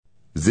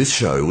This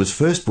show was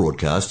first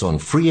broadcast on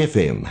Free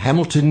FM,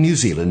 Hamilton, New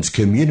Zealand's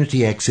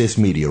community access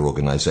media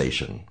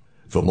organisation.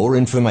 For more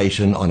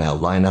information on our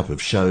lineup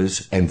of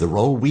shows and the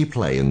role we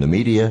play in the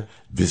media,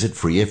 visit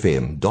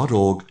freefm.org.nz.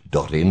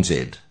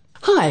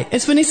 Hi,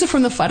 it's Vanessa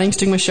from the Fighting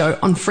Stigma Show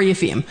on Free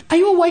FM. Are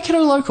you a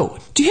Waikato local?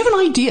 Do you have an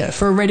idea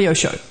for a radio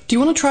show? Do you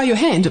want to try your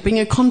hand at being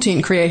a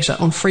content creator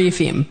on Free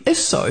FM? If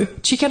so,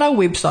 check out our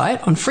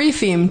website on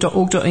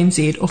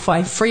freefm.org.nz or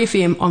find Free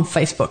FM on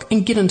Facebook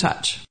and get in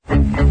touch.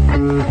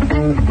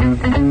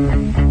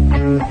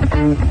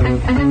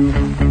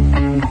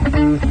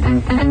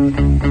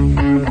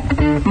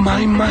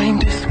 My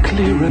mind is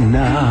clearer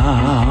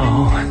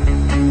now.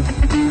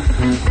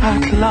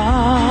 At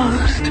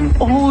last,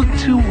 all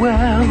too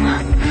well,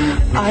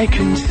 I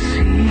can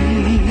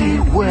see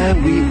where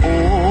we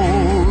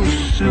all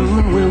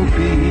soon will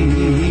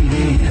be.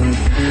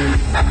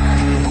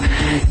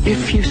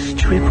 If you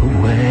strip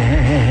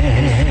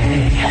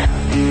away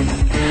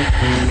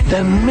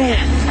the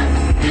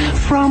myth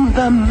from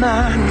the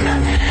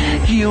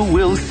man, you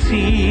will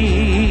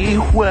see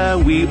where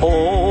we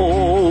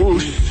all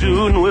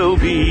soon will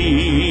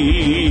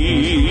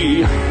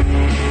be.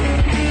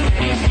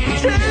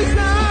 Jesus!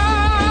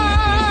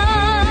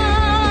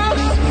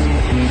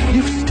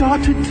 You've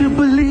started to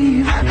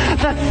believe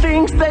that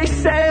things they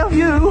say of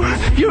you,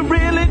 you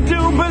really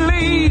do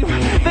believe.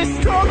 This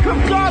talk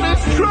of God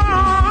is true.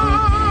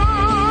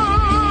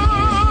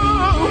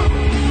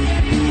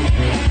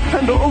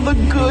 And all the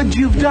good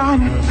you've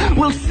done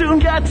will soon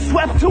get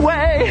swept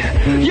away.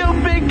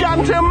 You've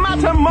begun to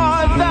matter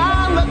more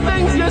than the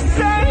things you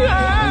say.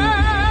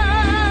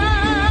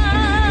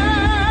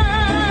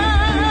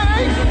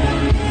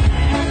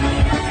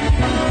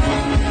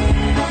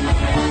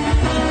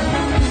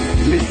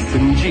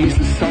 Listen,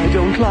 Jesus, I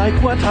don't like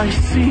what I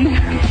see.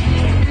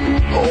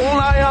 All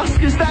I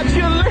ask is that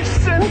you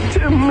listen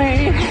to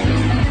me.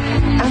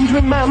 And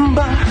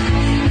remember,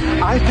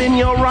 I've been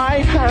your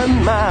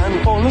right-hand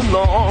man all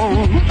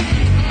along.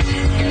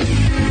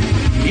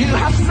 You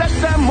have set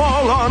them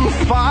all on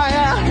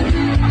fire.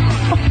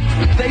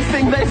 They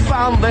think they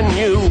found the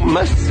new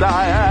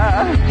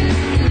Messiah.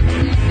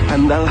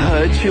 And they'll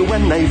hurt you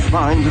when they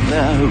find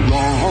they're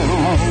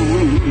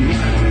wrong.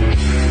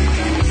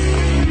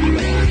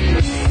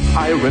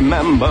 I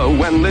remember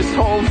when this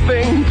whole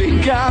thing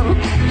began.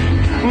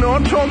 No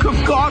talk of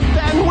God,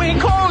 then we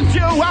called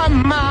you a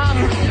man.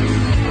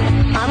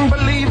 And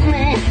believe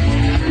me,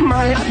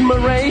 my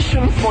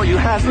admiration for you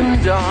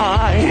hasn't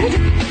died.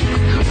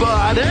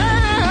 But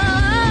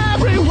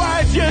every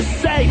word you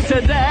say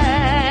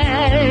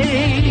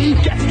today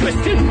gets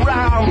twisted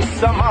round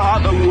some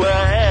other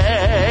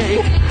way.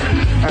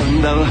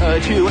 And they'll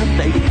hurt you if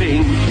they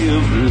think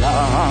you've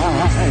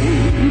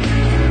lied.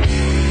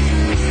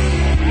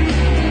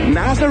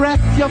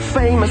 Nazareth, your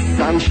famous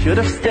son, should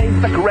have stayed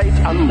the great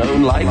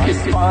unknown. Like his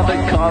father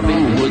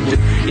carving wood,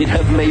 it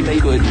have made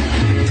good.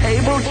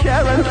 Table,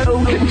 chair and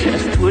oaken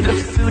chest would have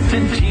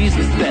suited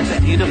Jesus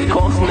best. He'd have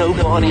caused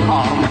nobody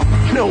harm,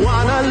 no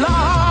one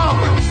alarm.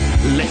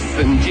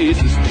 Listen,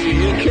 Jesus, do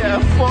you care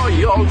for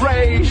your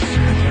race?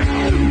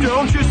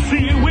 Don't you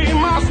see we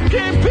must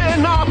keep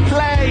in our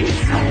place?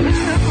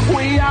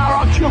 We are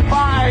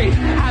occupied.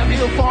 Have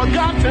you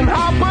forgotten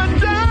how put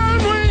down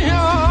we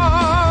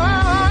are?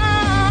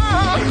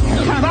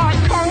 And our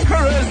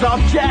conquerors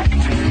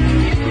object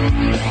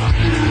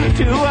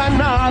to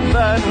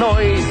another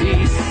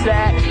noisy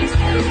sect,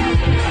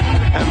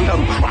 and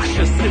they'll crush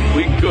us if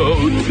we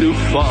go too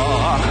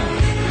far.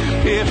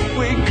 If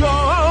we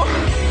go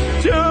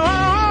too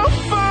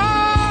far.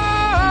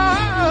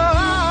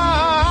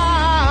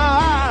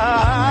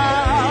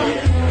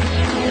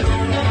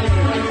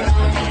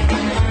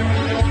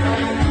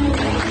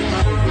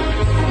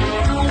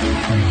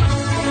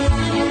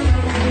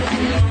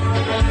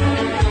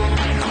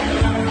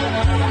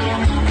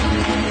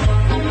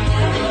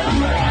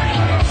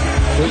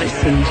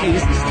 Listen,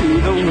 Jesus, to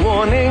the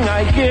warning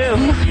I give.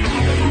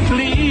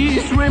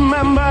 Please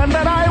remember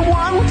that I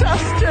want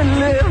us to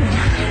live.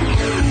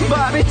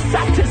 But it's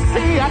sad to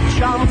see our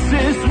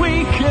chances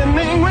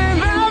weakening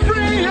with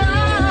every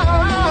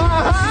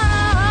hour.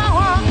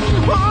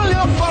 All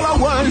your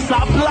followers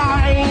are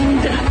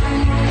blind.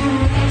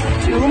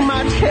 Too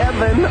much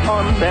heaven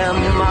on their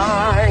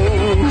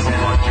minds.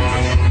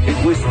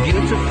 It was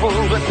beautiful,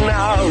 but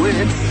now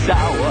it's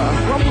sour.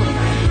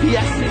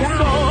 Yes,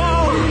 it's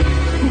all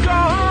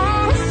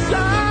gone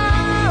sour.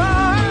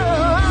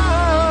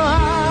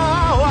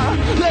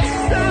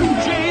 Listen,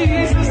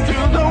 Jesus, to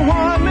the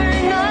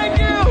warning I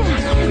give.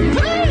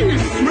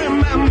 Please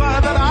remember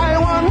that I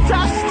want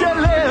us to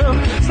live.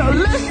 So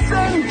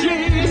listen,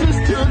 Jesus,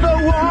 to the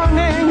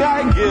warning I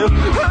give.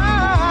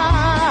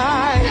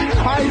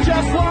 I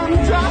just want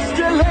us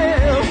to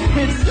live.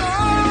 It's all.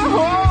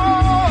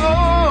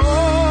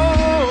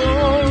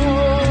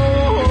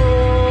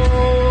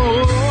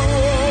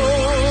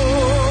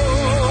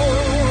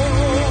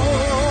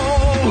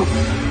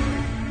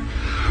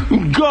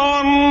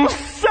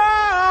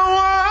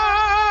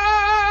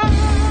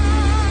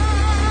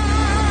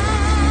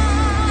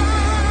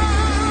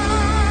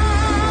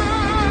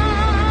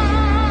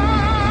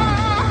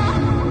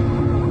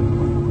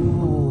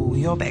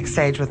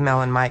 Backstage with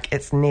Mel and Mike.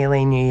 It's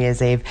nearly New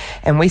Year's Eve,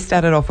 and we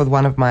started off with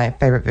one of my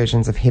favourite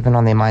versions of Heaven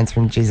on Their Minds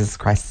from Jesus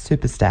Christ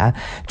Superstar.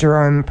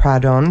 Jerome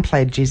Pardon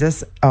played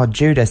Judas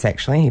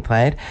actually, he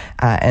played,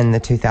 in the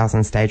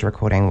 2000 stage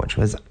recording, which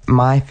was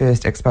my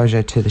first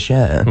exposure to the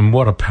show. And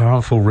what a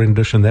powerful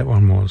rendition that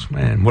one was,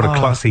 man. What a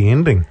classy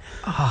ending.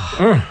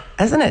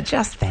 Isn't it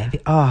just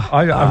fabulous?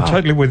 I'm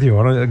totally with you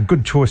on it. A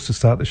good choice to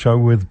start the show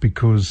with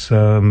because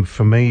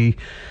for me,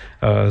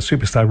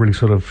 Superstar really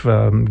sort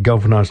of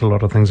galvanised a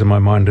lot of things in my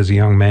mind as a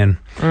young man.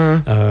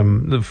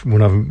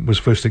 When I was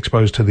first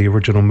exposed to the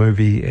original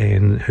movie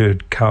and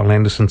heard Carl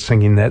Anderson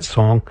singing that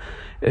song,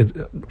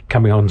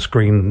 coming on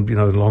screen, you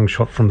know, long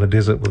shot from the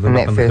desert with them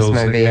up in the hills.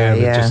 Movie,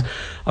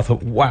 I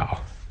thought, wow,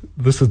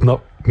 this is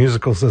not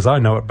musicals as I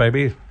know it,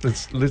 baby.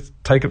 Let's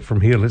take it from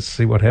here. Let's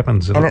see what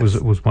happens. And it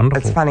was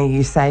wonderful. It's funny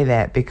you say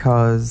that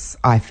because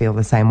I feel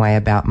the same way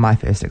about my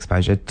first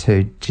exposure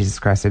to Jesus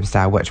Christ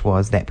Superstar, which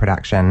was that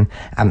production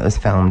that was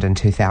filmed in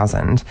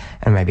 2000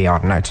 and maybe,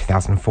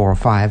 2004 or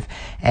 5.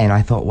 And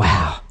I thought,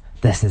 wow,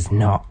 this is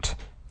not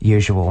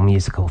usual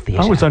musical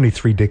theatre. I was only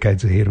 3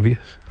 decades ahead of you.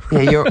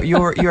 Yeah,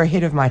 you're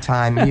ahead of my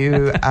time.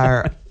 You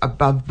are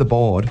above the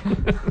board.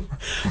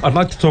 I'd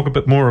like to talk a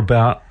bit more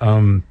about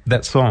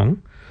that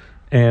song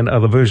and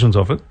other versions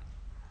of it.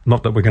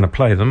 Not that we're going to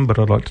play them, but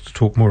I'd like to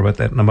talk more about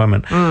that in a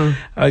moment.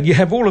 You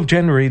have all of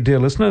January, dear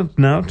listener,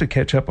 now to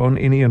catch up on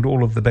any and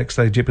all of the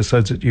Backstage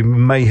episodes that you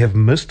may have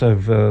missed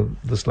over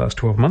this last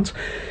 12 months.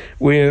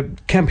 We're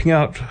camping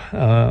out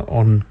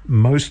on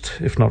most,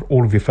 if not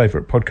all, of your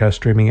favourite podcast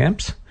streaming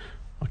apps.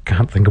 I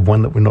can't think of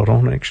one that we're not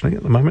on, actually,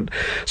 at the moment.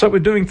 So we're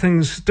doing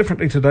things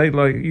differently today.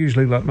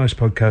 Usually, like most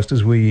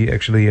podcasters, we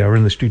actually are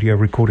in the studio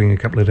recording a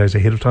couple of days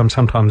ahead of time,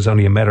 sometimes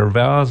only a matter of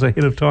hours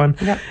ahead of time,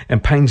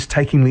 and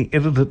painstakingly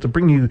edited to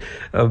bring you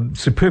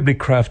superbly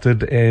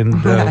crafted and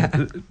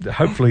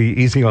hopefully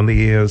easy on the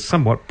ear,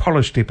 somewhat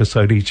polished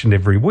episode each and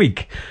every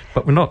week.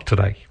 But we're not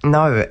today.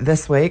 No,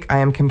 this week I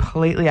am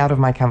completely out of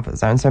my comfort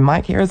zone. So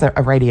Mike here is a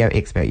radio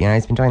expert. You know,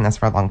 he's been doing this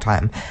for a long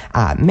time.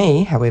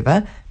 Me,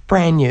 however,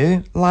 brand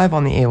new, live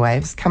on the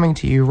airwaves, coming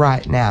to you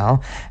right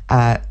now,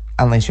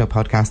 unless you're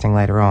podcasting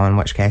later on, in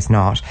which case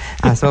not.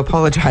 So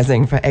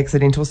apologising for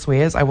accidental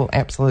swears. I will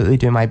absolutely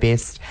do my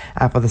best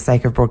for the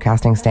sake of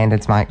broadcasting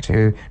standards, Mike,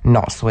 to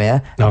not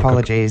swear.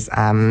 Apologies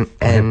in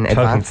advance.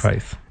 Total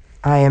faith.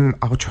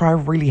 I'll try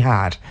really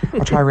hard.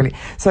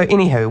 So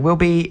anywho, we'll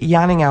be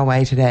yarning our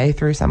way today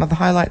through some of the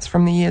highlights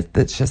from the year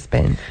that's just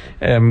been.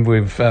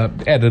 We've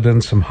added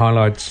in some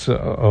highlights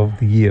of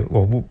the year,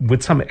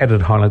 with some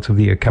added highlights of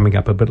the year coming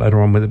up a bit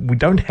later on. We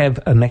don't have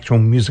an actual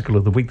musical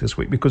of the week this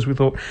week because we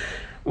thought,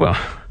 well,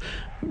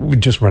 we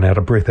just run out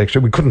of breath,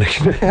 actually. We couldn't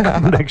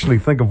actually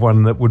think of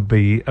one that would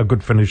be a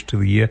good finish to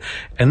the year.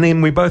 And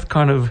then we both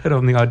kind of hit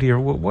on the idea,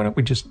 well, why don't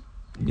we just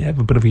have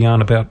a bit of a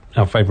yarn about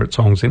our favourite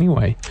songs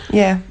anyway.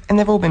 Yeah, and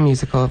they've all been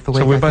musical of the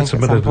week. So we both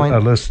submitted a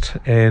list,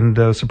 and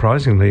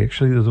surprisingly,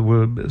 actually, there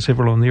were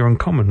several on there in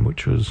common,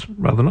 which was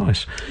rather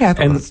nice. Yeah, I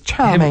thought it was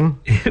charming.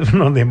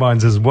 Heaven on Their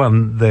Minds is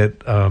one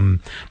that,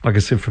 like I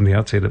said from the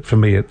outset, for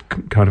me, it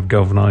kind of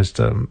galvanised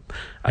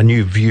a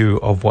new view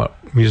of what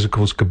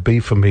musicals could be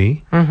for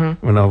me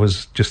when I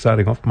was just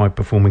starting off my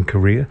performing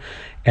career.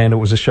 And it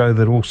was a show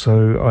that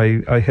also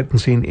I hadn't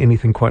seen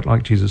anything quite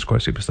like Jesus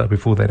Christ Superstar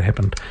before that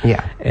happened.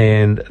 Yeah.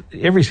 And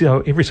every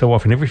so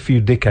often, every few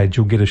decades,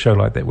 you'll get a show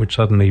like that which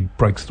suddenly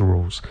breaks the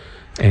rules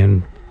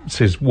and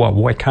says, well,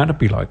 why can't it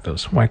be like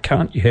this? Why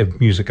can't you have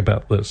music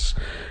about this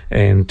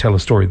and tell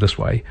a story this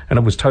way? And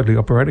it was totally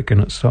operatic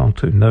in its style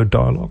too, no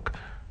dialogue.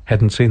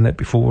 Hadn't seen that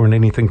before in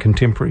anything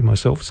contemporary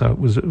myself, so it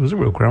was a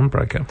real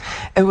groundbreaker.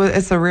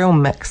 It's a real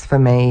mix for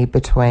me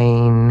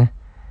between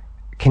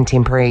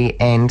contemporary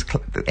and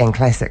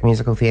classic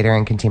musical theatre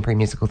and contemporary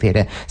musical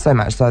theatre, so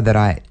much so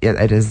that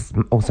it is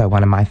also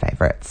one of my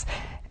favourites.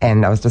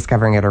 And I was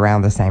discovering it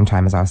around the same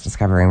time as I was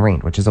discovering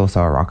Rent, which is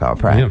also a rock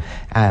opera.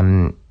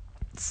 Yeah.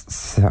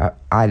 So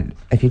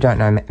if you don't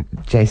know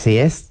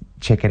JCS,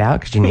 check it out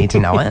because you need to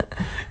know it.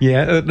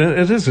 Yeah,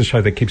 it is a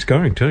show that keeps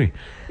going too.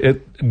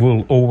 It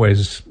will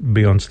always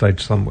be on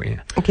stage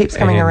somewhere. It keeps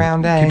coming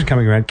around, Keeps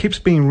coming around. Keeps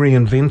being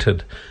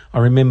reinvented. I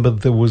remember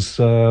there was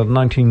I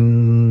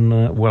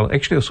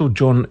saw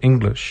John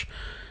English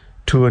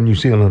tour New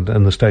Zealand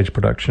in the stage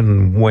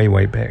production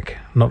way back,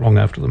 not long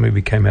after the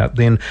movie came out.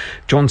 Then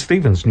John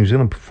Stevens, New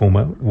Zealand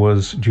performer,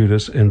 was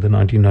Judas in the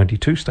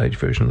 1992 stage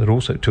version that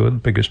also toured, the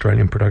big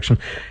Australian production.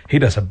 He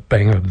does a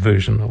banger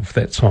version of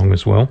that song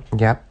as well.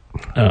 Yep.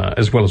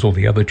 As well as all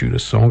the other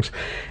Judas songs.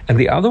 And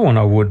the other one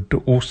I would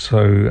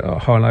also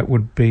highlight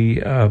would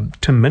be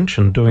Tim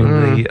Minchin doing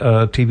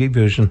the TV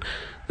version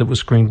that was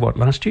screened,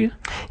 last year?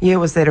 Yeah, it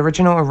was that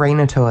original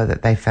arena tour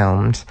that they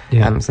filmed.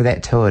 Yeah. So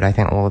that toured, I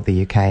think, all of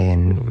the UK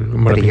and It bit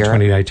might have of been Europe.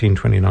 2018,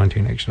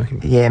 2019, actually.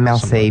 Yeah, Mel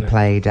Something C like that.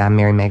 played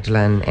Mary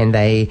Magdalene, and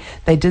they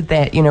did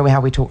that, you know,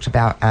 how we talked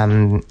about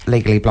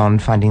Legally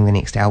Blonde finding the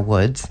next Al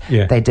Woods.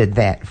 Yeah. They did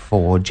that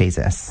for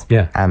Jesus.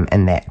 Yeah.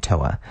 In that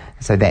tour.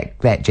 So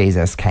that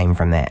Jesus came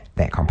from that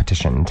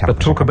competition, television But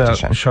talk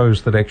competition. about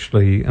shows that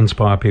actually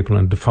inspire people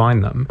and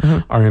define them.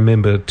 Mm-hmm. I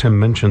remember Tim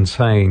Minchin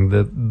saying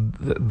that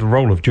the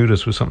role of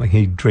Judas was something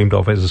he dreamed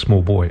of as a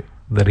small boy,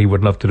 that he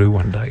would love to do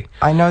one day.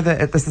 I know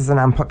that this is an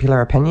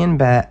unpopular opinion,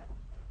 but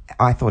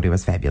I thought he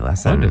was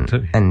fabulous. I did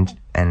too. And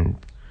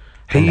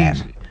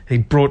He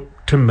brought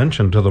Tim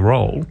Minchin to the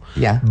role,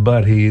 Yeah.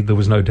 but there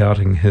was no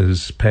doubting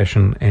his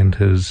passion and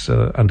his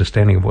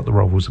understanding of what the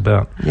role was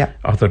about. Yep.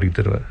 I thought he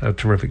did a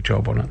terrific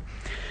job on it.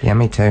 Yeah,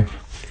 me too.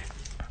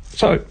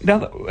 So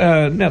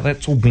now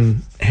that's all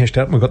been hashed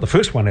out and we've got the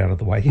first one out of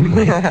the way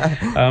anyway.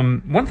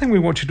 One thing we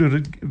want you to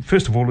do,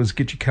 first of all, is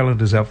get your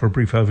calendars out for a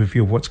brief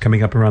overview of what's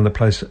coming up around the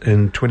place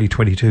in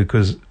 2022,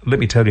 because let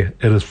me tell you,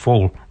 it is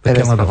full, the It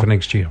is calendar full. for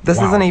next year. This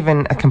Wow. isn't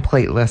even a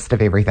complete list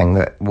of everything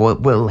that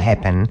will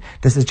happen.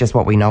 This is just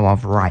what we know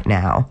of right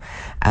now.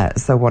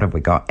 So what have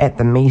we got? At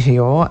the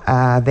Meteor,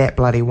 That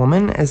Bloody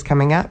Woman is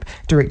coming up,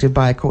 directed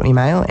by Courtney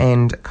Mail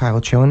and Kyle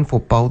Chewin for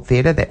Bold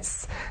Theatre.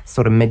 That's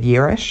sort of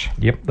mid-yearish.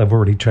 Yep, they've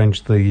already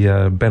changed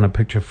the banner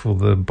picture for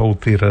the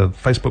Bold Theatre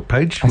Facebook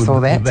page. I saw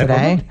that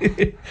today.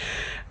 one.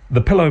 The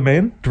Pillow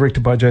Man,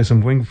 directed by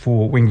Jason Wing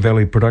for Wing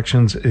Valley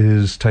Productions,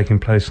 is taking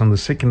place on the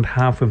second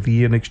half of the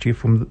year next year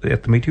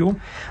at the Meteor.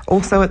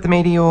 Also at the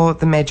Meteor,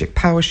 The Magic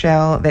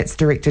PowerShell. That's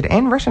directed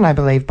and written, I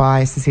believe,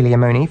 by Cecilia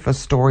Mooney for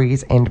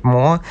Stories and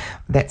More.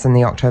 That's in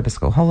the October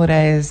school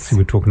holidays.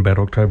 We're talking about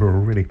October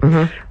already.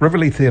 Mm-hmm.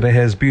 Rivoli Theatre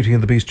has Beauty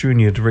and the Beast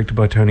Jr., directed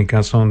by Tony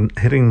Garson,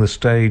 hitting the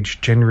stage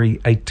January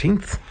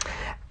 18th.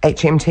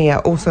 HMT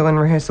are also in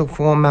rehearsal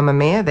for Mamma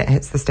Mia. That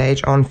hits the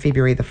stage on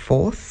February the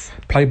 4th.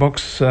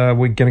 Playbox,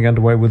 we're getting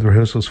underway with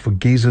rehearsals for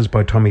Geezers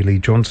by Tommy Lee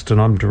Johnston.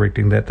 I'm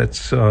directing that.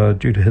 That's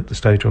due to hit the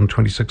stage on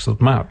 26th of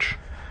March.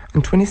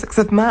 On 26th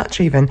of March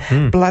even.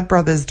 Blood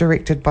Brothers,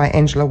 directed by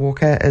Angela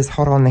Walker, is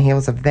hot on the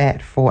heels of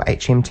that for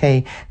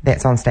HMT.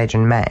 That's on stage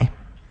in May.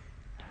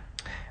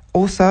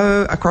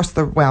 Also,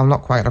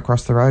 not quite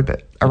across the road,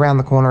 but around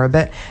the corner a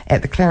bit,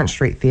 at the Clarence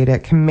Street Theatre,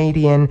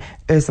 comedian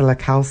Ursula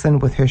Carlson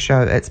with her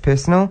show It's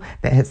Personal.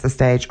 That hits the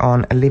stage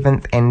on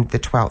 11th and the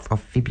 12th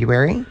of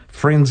February.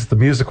 Friends, the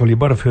musical, you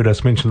might have heard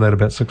us mention that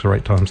about 6 or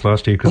 8 times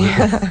last year, because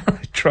I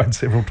tried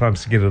several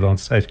times to get it on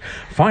stage.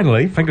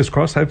 Finally, fingers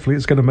crossed, hopefully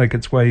it's going to make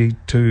its way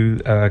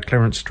to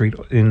Clarence Street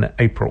in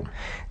April.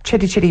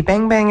 Chitty Chitty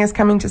Bang Bang is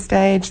coming to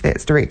stage.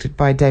 That's directed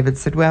by David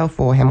Sidwell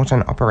for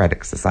Hamilton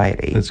Operatic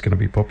Society. That's going to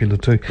be popular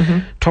too.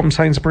 Tom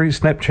Sainsbury,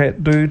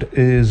 Snapchat dude,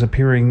 is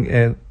appearing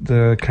at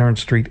the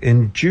Clarence Street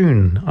in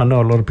June. I know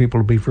a lot of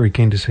people will be very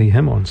keen to see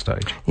him on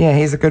stage. Yeah,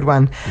 he's a good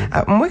one.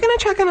 And we're going to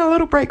chuck in a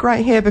little break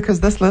right here because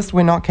this list,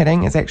 we're not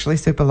kidding, is actually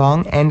super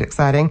long and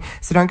exciting.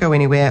 So don't go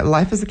anywhere.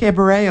 Life is a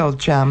cabaret,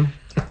 old chum.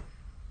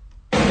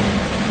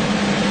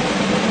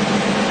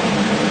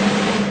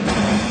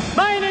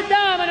 Meine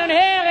Damen und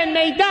Herren,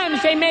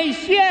 Mesdames et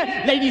Messieurs,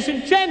 ladies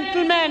and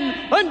gentlemen,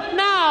 and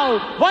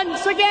now,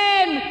 once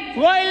again,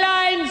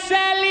 Fräulein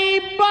Sally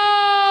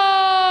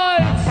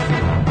Bowles!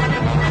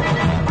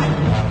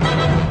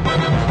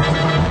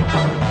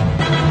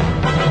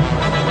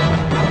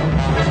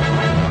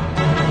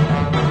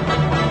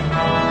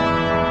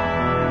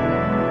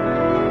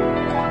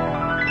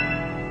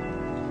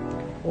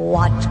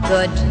 What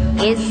good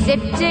is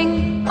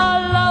sitting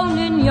alone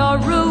in your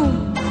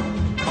room?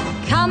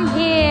 Come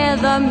hear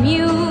the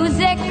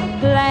music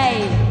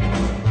play.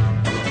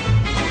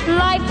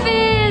 Life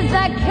is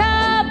a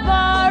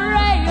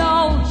cabaret,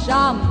 old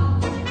chum.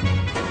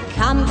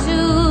 Come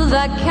to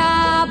the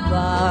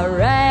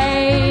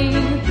cabaret.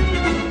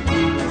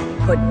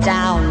 Put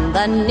down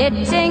the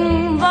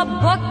knitting, the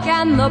book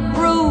and the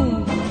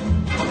broom.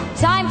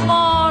 Time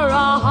for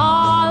a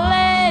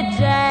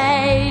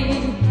holiday.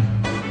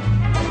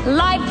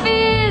 Life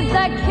is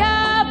a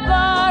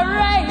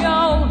cabaret,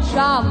 old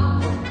chum.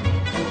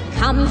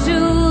 Come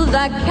to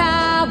the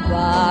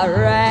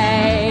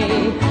cabaret.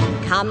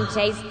 Come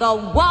taste the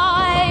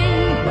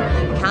wine.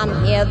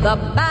 Come hear the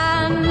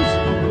band.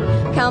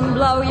 Come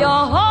blow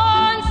your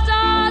horn,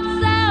 start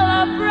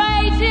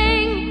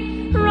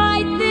celebrating.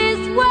 Right this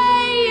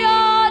way,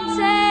 your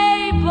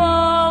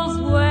table's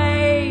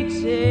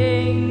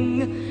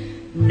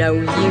waiting. No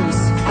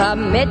use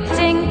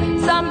committing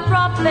some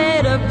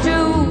prophet of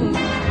doom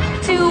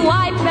to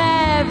wipe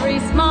every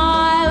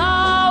smile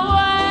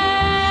away.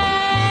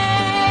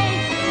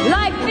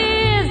 Life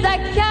is a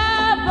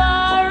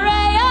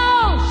cabaret,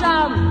 oh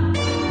chum.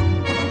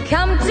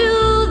 Come to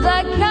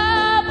the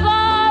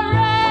cabaret.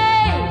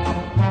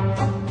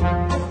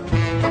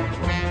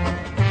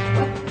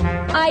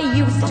 I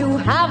used to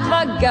have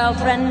a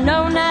girlfriend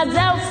known as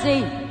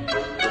Elsie,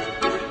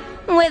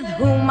 with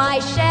whom I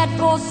shared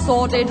 4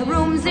 sordid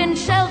rooms in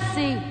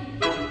Chelsea.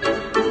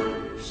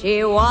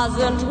 She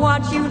wasn't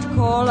what you'd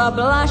call a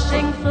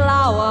blushing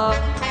flower,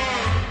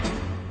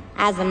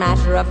 As a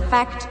matter of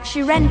fact,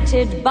 she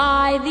rented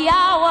by the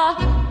hour.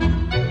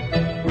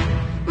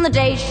 The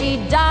day she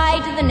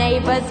died, the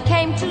neighbors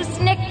came to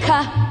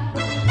snicker.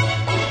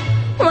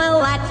 Well,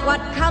 that's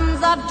what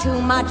comes of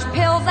too much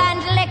pills and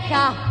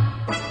liquor.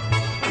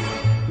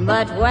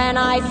 But when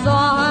I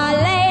saw her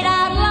laid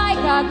out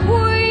like a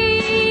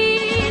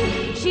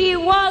queen, she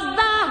was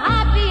the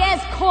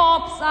happiest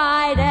corpse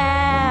I'd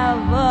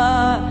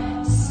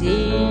ever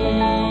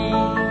seen.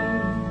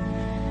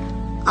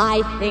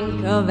 I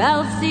think of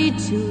Elsie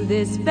to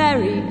this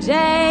very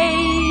day.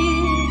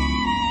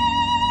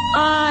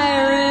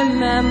 I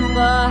remember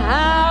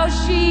how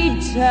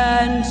she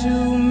turned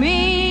to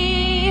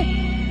me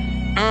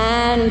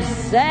and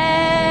say,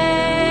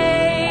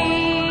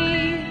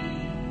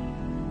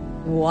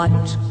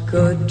 what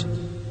good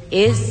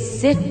is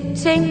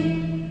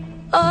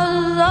sitting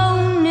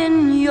alone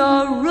in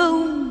your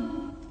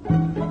room?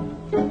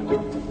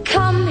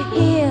 Come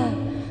hear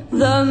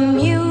the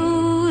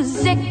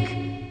music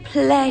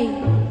play.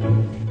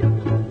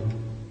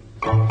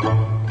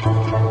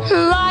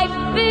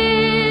 Life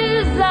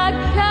is a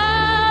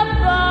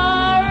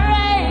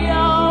cabaret,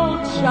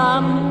 old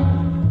chum.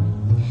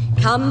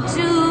 Come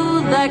to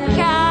the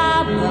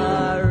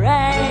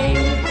cabaret.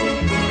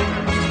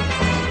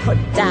 Put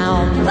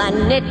down the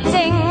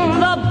knitting,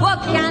 the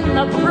book and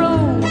the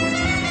brew.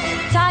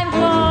 Time for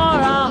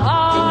a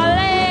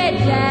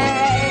holiday.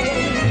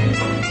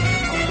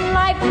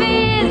 Life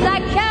is a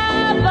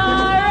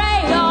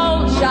cabaret,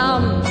 old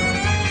chum.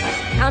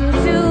 Come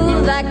to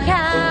the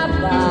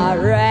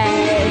cabaret.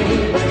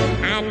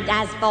 And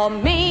as for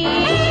me,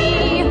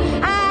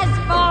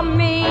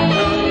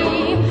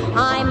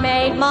 I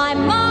made my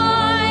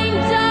mind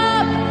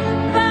up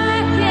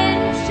back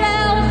in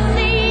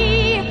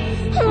Chelsea.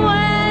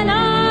 When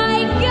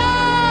I go,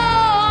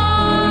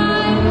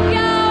 I'm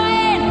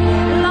going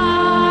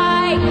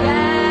like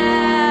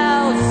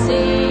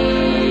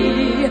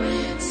Elsie.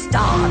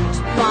 Start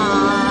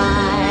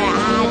by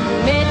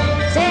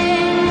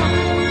admitting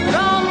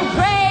from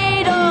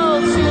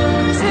cradle to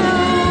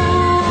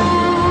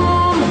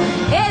tomb.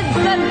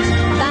 Isn't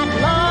that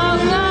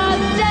long a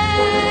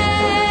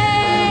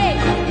day?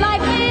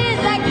 Life is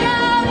a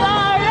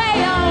cabaret,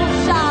 old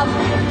chum.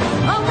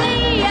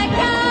 Only a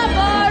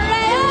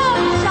cabaret,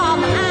 old chum.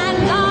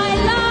 And I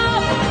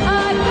love a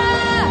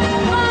cabaret.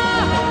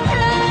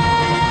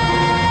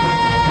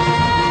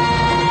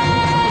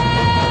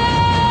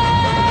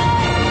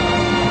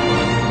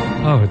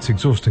 Oh, it's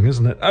exhausting,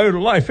 isn't it? Oh,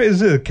 life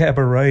is a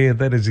cabaret. And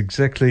that is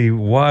exactly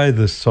why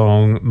this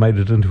song made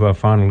it into our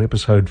final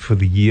episode for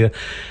the year.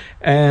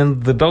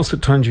 And the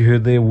dulcet tones you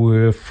heard there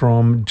were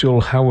from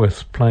Jill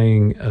Howarth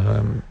playing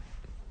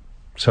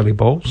Sally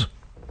Bowles.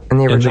 In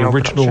the original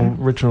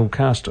original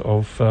cast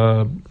of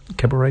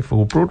Cabaret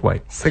for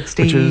Broadway.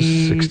 60... Which is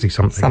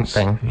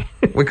 60-something.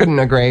 We couldn't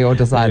agree or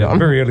decide on.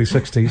 Very early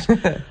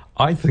 60s.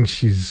 I think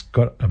she's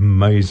got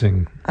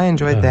amazing... I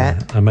enjoyed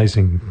that.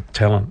 Amazing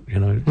talent, you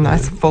know.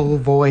 Nice full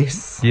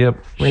voice. Yep.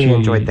 Really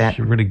enjoyed that.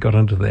 She really got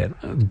into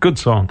that. Good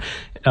song.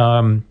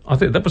 I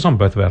think that was on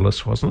both of our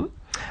lists, wasn't it?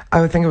 I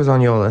would think it was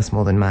on your list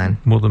more than mine.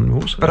 More than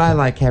yours. But I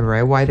like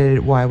Cabaret.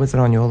 Why was it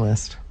on your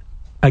list?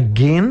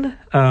 Again,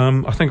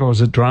 I think I was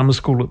at drama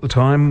school at the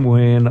time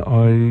when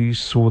I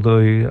saw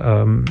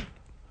the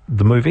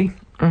movie.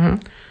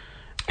 Mm-hmm.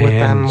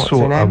 And what's her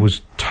name? I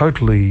was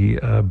totally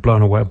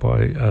blown away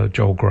by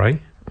Joel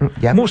Grey.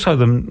 Yep. More so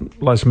than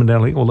Liza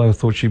Minnelli, although I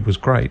thought she was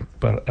great.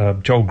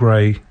 But Joel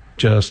Grey,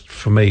 just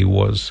for me,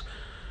 was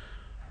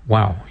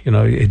wow. You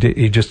know,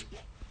 it just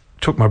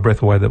took my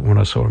breath away that when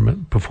I saw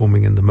him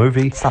performing in the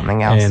movie.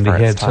 Something else. And for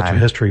he had its such a time.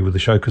 history with the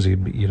show because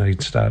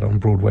he'd starred on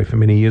Broadway for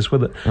many years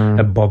with it.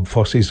 And Bob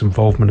Fosse's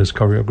involvement as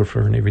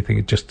choreographer and everything.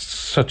 It's just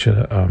such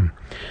an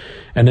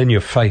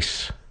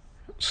in-your-face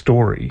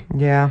story.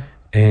 Yeah.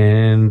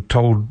 And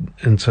told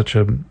in such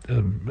a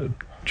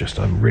just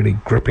a really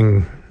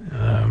gripping,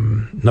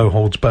 no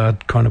holds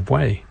barred kind of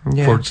way.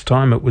 Yeah. For its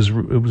time, it was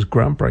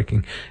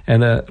groundbreaking.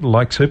 And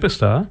like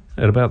Superstar,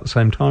 at about the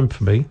same time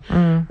for me,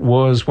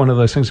 was one of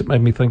those things that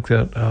made me think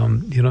that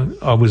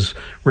I was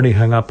really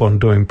hung up on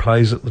doing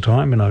plays at the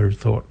time, and I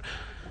thought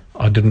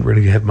I didn't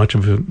really have much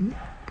of a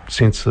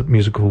sense that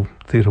musical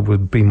theatre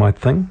would be my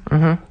thing.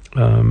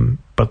 Mm-hmm.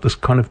 But this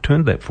kind of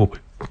turned it for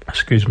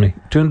me.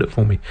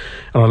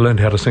 And I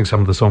learned how to sing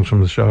some of the songs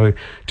from the show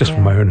just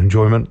for my own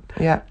enjoyment.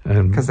 Yeah,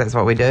 because that's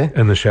what we do.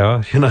 In the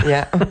shower, you know.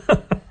 Yeah.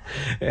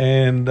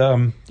 And,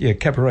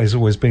 Cabaret's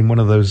always been one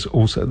of those,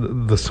 also,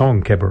 the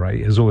song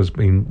Cabaret has always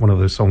been one of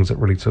those songs that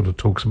really sort of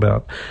talks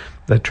about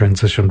that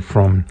transition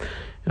from,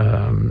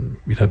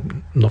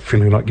 not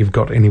feeling like you've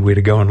got anywhere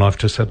to go in life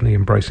to suddenly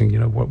embracing,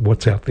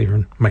 what's out there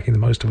and making the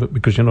most of it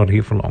because you're not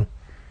here for long.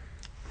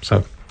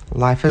 So...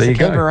 Life is There a you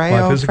go. cabaret,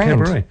 Life old is a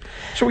friend. cabaret.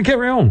 Shall we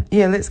carry on?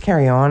 Yeah, let's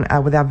carry on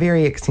with our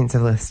very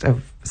extensive list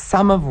of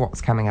some of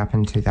what's coming up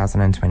in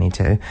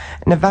 2022.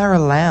 Navara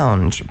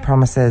Lounge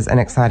promises an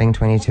exciting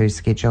 22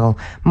 schedule.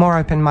 More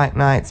open mic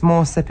nights,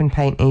 more sip and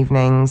paint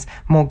evenings,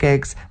 more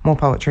gigs, more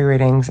poetry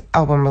readings,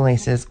 album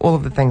releases, all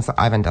of the things that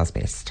Ivan does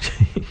best.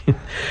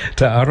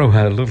 Te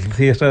Aroha Little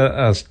Theatre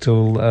are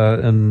still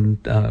in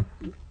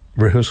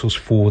rehearsals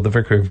for The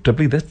Vicar of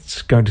Dibley.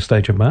 That's going to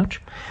stage in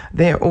March.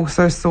 They're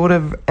also sort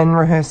of in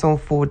rehearsal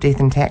for Death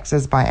and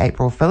Taxes by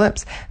April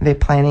Phillips. They're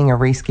planning a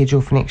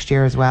reschedule for next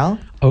year as well.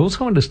 I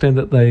also understand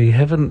that they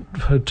haven't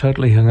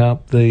totally hung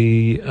up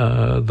the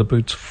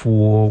boots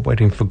for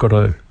Waiting for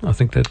Godot. I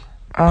think that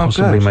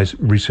possibly may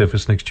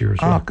resurface next year as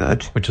well. Oh,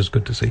 good. Which is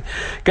good to see.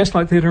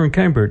 Gaslight Theatre in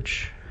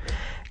Cambridge.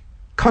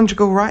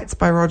 Conjugal Rights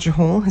by Roger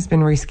Hall has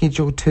been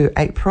rescheduled to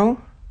April.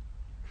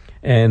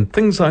 And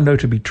Things I Know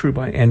to Be True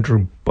by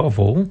Andrew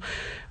Bovell.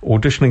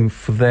 Auditioning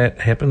for that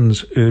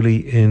happens early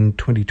in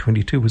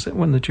 2022. Was that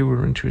one that you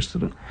were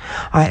interested in?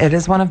 It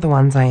is one of the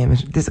ones I am.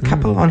 There's a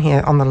couple on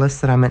here on the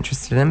list that I'm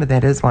interested in, but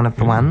that is one of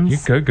the ones. You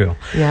go, girl.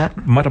 Yeah.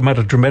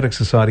 Matamata Dramatic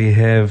Society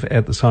have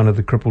At the Sign of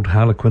the Crippled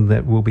Harlequin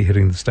that will be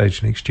hitting the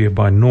stage next year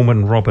by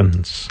Norman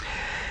Robbins.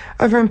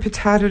 Over in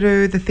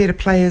Putaruru, the theatre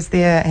players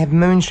there have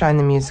Moonshine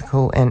the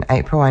Musical in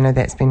April. I know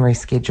that's been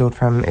rescheduled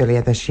from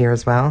earlier this year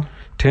as well.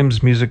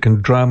 Thames Music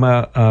and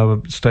Drama are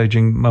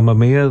staging Mamma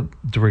Mia,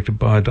 directed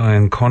by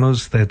Diane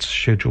Connors. That's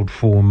scheduled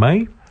for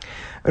May.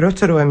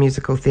 Rotorua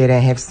Musical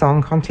Theatre have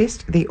Song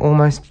Contest, the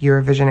Almost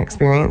Eurovision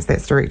Experience.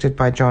 That's directed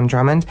by John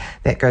Drummond.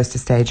 That goes to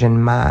stage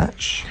in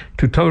March.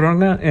 To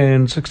Tauranga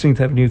and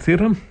 16th Avenue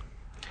Theatre,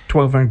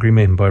 12 Angry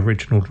Men by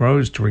Reginald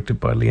Rose, directed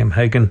by Liam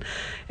Hagan.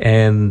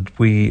 And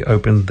we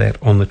opened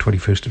that on the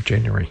 21st of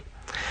January.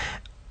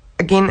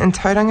 Again, in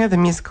Tauranga, the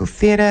musical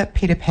theatre,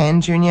 Peter Pan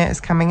Jr. is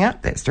coming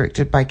up. That's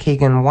directed by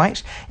Keegan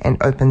White and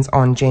opens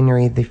on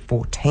January the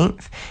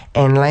 14th.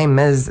 And Les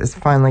Mis is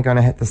finally going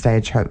to hit the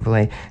stage,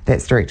 hopefully.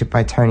 That's directed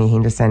by Tony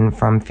Henderson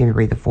from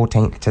February the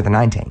 14th to the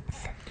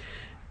 19th.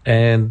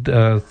 And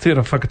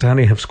Theatre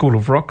Whakatane have School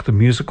of Rock, the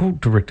musical,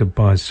 directed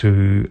by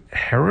Sue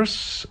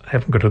Harris.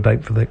 Haven't got a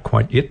date for that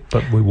quite yet,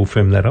 but we will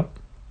firm that up.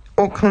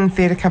 Auckland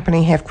Theatre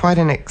Company have quite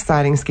an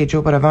exciting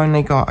schedule, but I've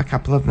only got a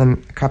couple of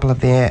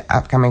their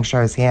upcoming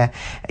shows here.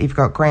 You've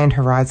got Grand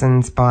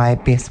Horizons by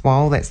Bess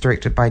Wall, that's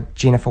directed by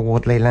Jennifer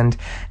Ward-Leland,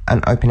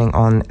 and opening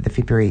on the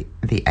February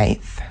the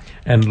 8th.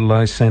 And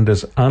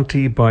Lysander's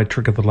Auntie by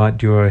Trick of the Light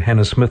duo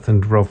Hannah Smith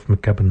and Ralph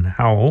McCubbin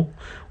Howell,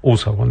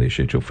 also on their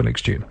schedule for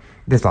next year.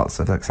 There's lots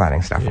of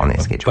exciting stuff on their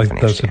schedule for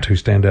next year. Those are two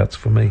standouts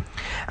for me.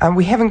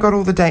 We haven't got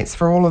all the dates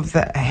for all of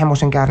the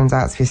Hamilton Gardens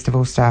Arts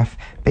Festival stuff,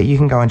 but you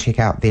can go and check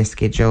out their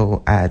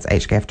schedule. It's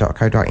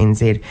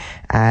hgaf.co.nz.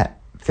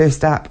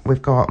 First up,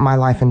 we've got My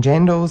Life in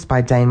Jandals by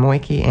Dane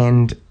Moiki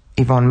and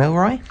Yvonne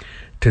Milroy.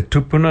 Te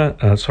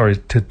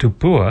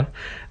Tupua,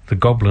 The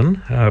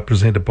Goblin,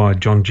 presented by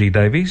John G.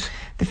 Davies.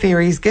 The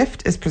Fairy's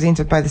Gift is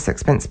presented by the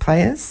Sixpence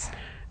Players.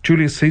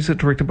 Julius Caesar,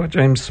 directed by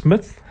James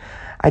Smith.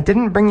 I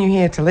Didn't Bring You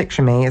Here to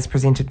Lecture Me is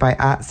presented by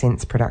Art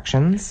Sense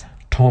Productions.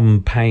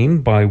 Tom Paine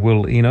by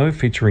Will Eno,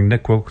 featuring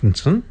Nick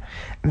Wilkinson.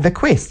 The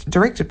Quest,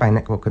 directed by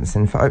Nick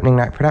Wilkinson for Opening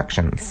Night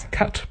Productions.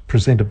 Cut,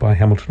 presented by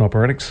Hamilton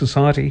Operatic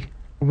Society.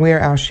 Where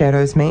Our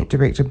Shadows Meet,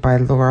 directed by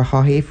Laura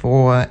Hohe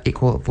for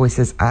Equal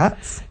Voices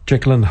Arts.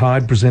 Jekyll and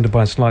Hyde, presented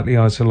by Slightly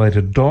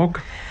Isolated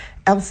Dog.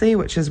 Elsie,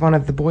 which is one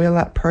of the Boil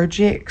Up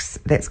projects,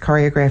 that's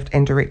choreographed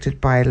and directed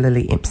by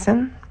Lily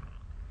Epson.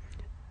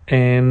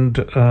 And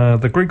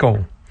The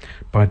Grigol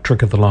by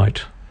Trick of the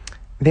Light.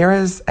 There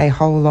is a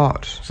whole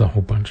lot. There's a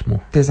whole bunch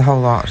more. There's a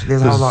whole lot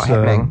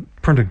happening.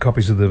 Printed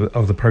copies of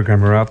the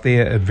program are out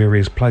there at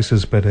various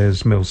places, but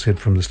as Mel said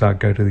from the start,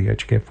 go to the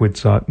HGAF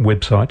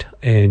website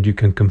and you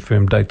can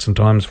confirm dates and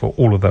times for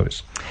all of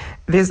those.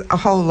 There's a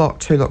whole lot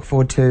to look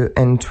forward to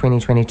in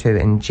 2022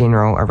 in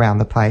general around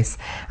the place.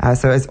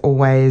 So as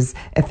always,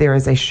 if there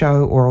is a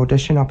show or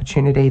audition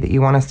opportunity that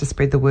you want us to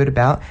spread the word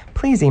about,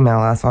 please email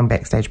us on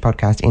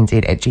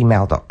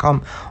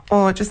backstagepodcastnz@gmail.com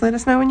or just let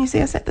us know when you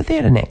see us at the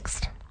theatre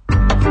next.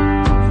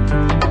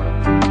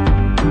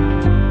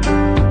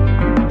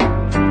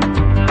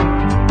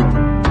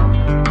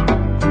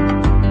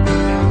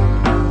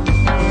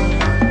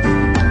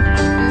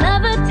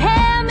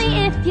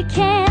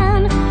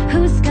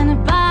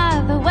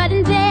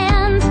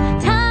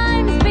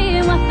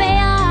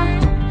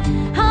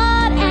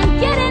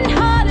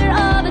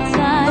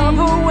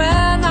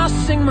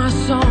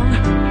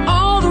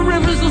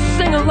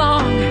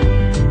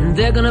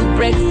 They're gonna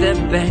break their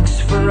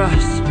banks for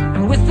us,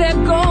 and with their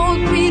gold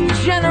be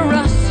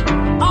generous.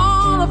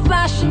 All the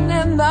flashing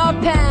in the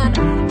pan,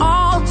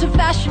 all to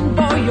fashion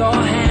for your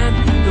hand.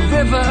 The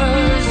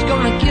river's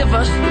gonna give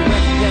us the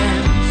wet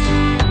dance.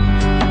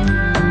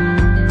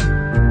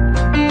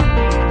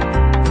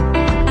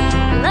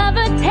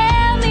 Lover,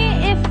 tell me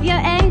if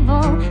you're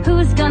able,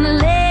 who's gonna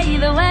lay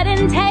the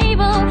wedding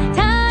table?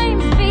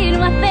 Times being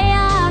what they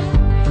are,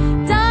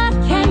 dark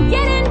and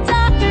getting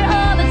darker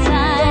all the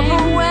time.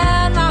 Lover,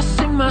 when I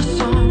sing my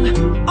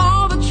song,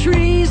 all the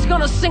trees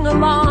gonna sing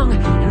along,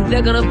 and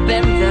they're gonna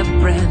bend their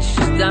branches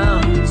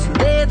down. So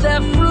lay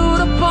their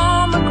fruit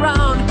upon the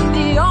ground,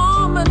 the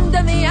almond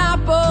and the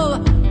apple,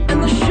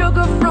 and the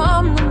sugar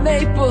from the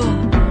maple.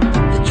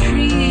 The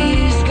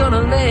tree's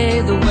gonna lay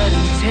the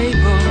wedding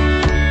table.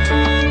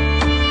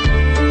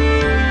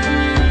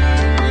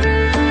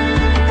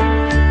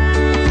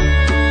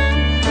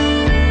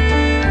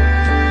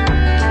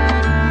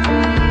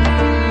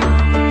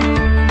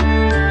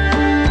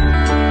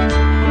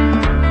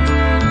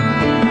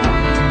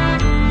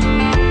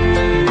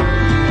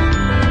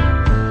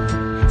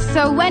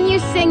 So when you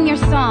sing your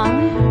song,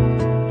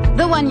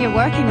 the one you're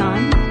working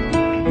on,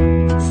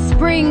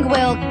 spring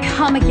will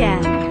come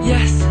again.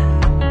 Yes.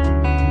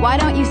 Why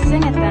don't you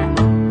sing it then?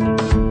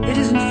 It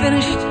isn't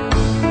finished.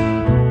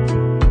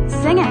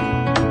 Sing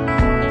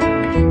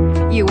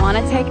it. You want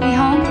to take me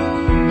home?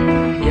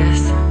 Yes.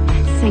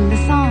 Sing the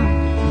song.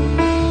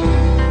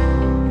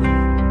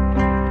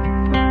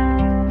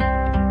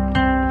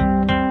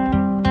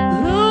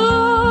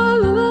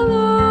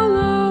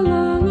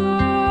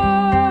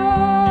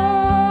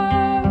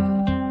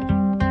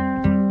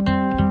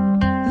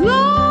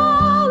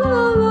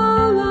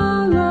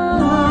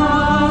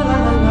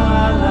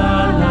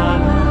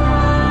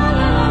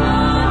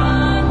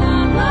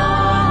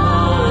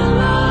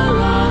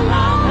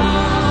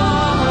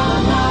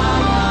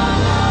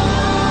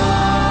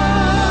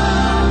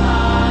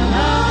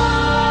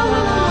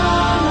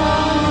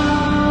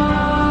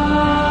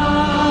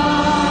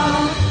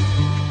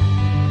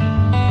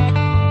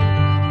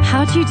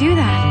 How'd you do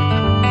that?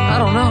 I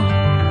don't know.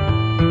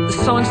 The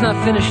song's not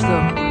finished,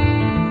 though.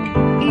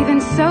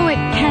 Even so, it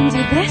can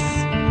do this?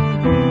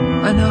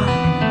 I know.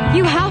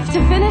 You have to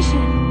finish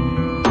it.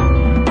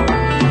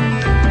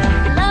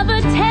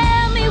 Lover,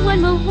 tell me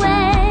when we're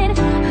wed,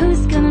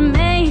 who's gonna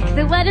make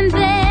the wedding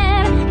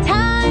bed?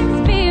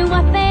 Times be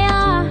what they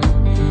are,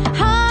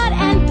 hard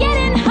and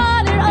getting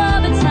harder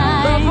all the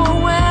time. Lover,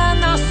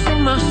 when I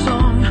sing my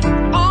song,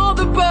 all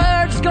the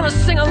birds gonna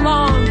sing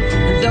along,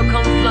 and they'll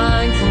come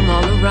flying from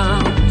all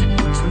around.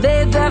 So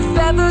lay their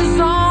feathers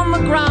on the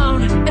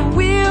ground, and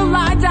we'll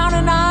lie down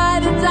and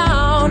idle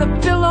down, a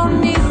pillow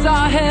neath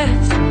our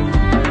heads.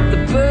 The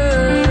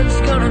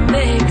birds gonna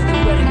make the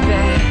wedding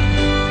bed,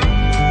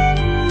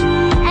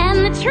 And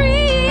the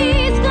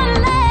tree's gonna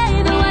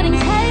lay the wedding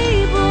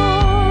table.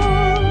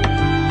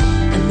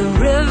 and the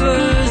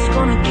river's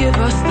gonna give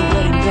us the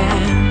wedding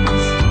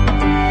bands.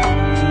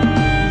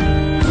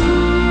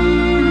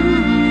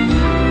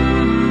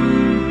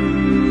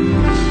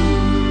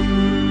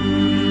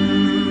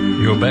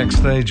 You're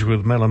backstage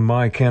with Mel and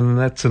Mike, and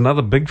that's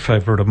another big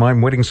favourite of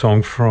mine, wedding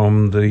song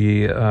from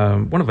the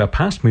one of our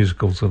past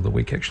musicals of the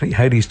week, actually,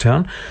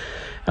 Hadestown,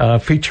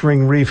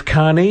 featuring Reeve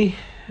Carney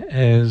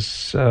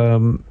as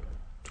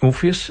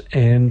Orpheus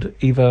and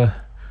Eva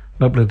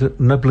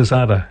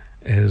Noblezada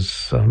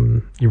as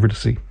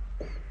Eurydice.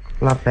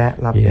 Love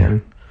that, love Yeah.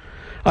 them.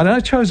 And I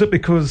chose it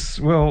because,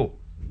 well,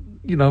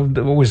 you know,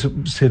 I've always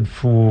said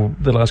for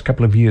the last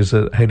couple of years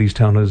that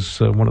Hadestown is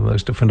one of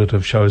those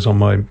definitive shows on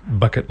my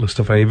bucket list.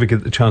 If I ever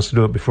get the chance to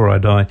do it before I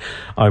die,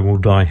 I will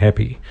die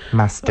happy.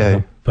 Must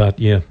do. But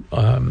yeah,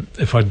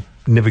 if I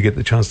never get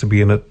the chance to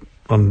be in it,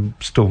 I'm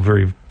still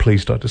very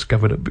pleased I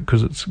discovered it,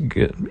 because it's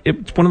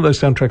one of those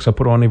soundtracks I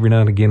put on every now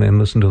and again and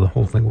listen to the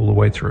whole thing all the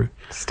way through.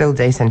 Still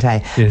decent,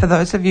 eh? Yeah. For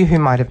those of you who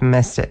might have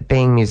missed it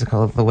being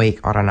musical of the week,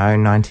 I don't know,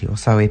 90 or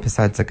so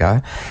episodes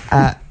ago,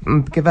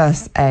 give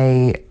us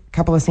a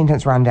couple of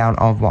sentence rundown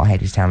of what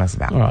Hadestown is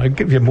about. All right, I'll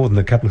give you more than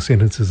a couple of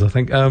sentences, I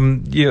think.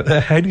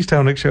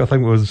 Hadestown actually,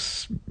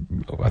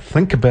 I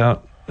think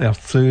about our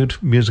third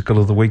musical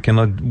of the week,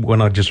 and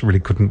one I just really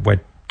couldn't wait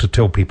to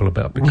tell people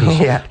about, because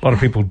Yeah. a lot of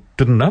people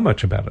didn't know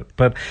much about it.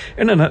 But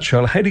in a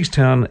nutshell,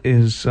 Hadestown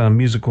is a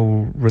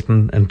musical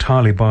written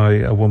entirely by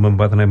a woman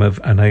by the name of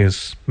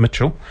Aeneas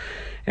Mitchell,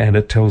 and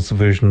it tells a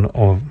version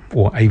of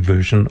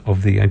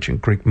the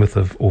ancient Greek myth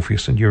of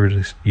Orpheus and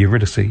Eurydice,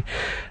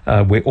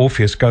 where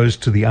Orpheus goes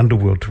to the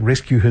underworld to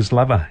rescue his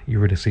lover,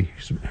 Eurydice,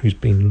 who's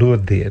been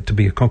lured there to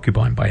be a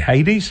concubine by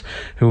Hades,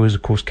 who is,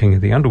 of course, king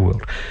of the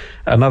underworld.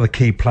 Another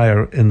key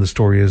player in the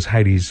story is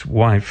Hades'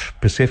 wife,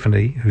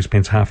 Persephone, who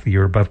spends half the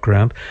year above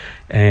ground,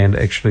 and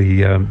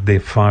actually their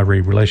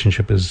fiery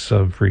relationship is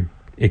a very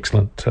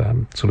excellent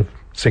sort of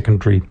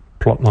secondary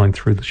plot line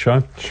through the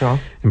show. Sure.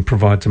 And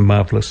provides a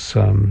marvellous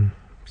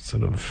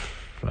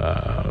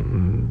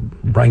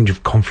range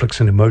of conflicts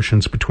and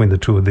emotions between the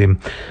two of them,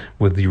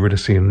 with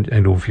Eurydice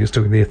and Orpheus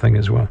doing their thing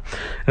as well.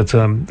 It's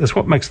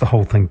what makes the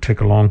whole thing tick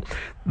along.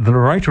 The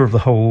narrator of the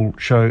whole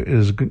show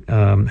is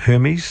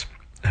Hermes,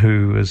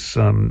 who is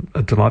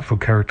a delightful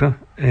character,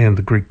 and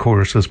the Greek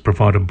chorus is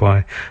provided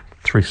by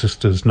three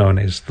sisters known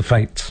as the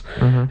Fates.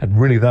 Mm-hmm. And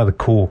really they're the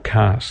core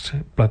cast,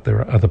 but there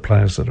are other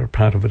players that are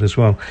part of it as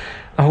well.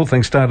 The whole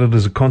thing started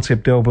as a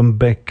concept album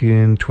back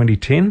in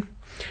 2010,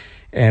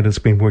 and it's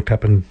been worked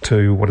up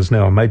into what is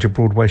now a major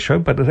Broadway show,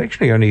 but it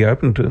actually only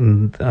opened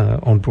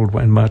on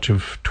Broadway in March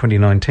of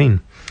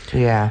 2019.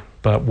 Yeah.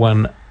 But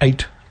won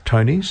 8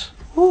 Tonys.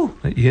 Ooh.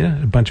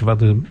 Yeah, a bunch of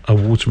other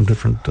awards from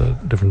different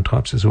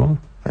types as well.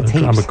 That's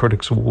Drama heaps.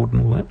 Critics Award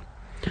and all that.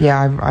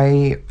 Yeah,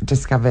 I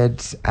discovered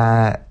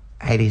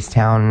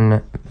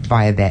Hadestown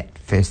via that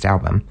first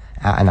album,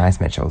 Anais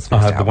Mitchell's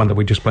first album. The one that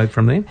we just played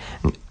from there?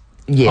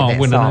 Yeah, that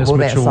when song. Anais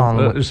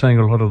Mitchell sang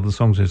a lot of the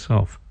songs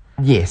herself.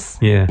 Yes.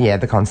 Yeah. Yeah,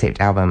 the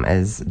concept album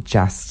is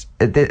just...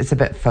 It's a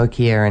bit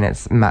folkier and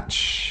it's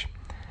much,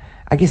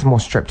 I guess, more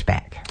stripped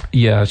back.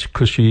 Yeah,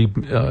 because she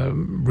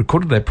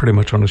recorded that pretty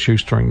much on a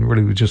shoestring,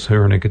 really with just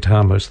her and her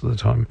guitar most of the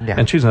time. Yeah.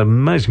 And she's an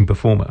amazing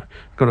performer,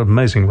 got an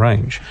amazing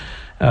range.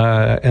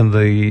 And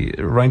the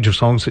range of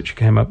songs that she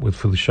came up with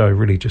for the show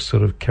really just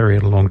sort of carry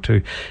it along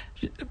too.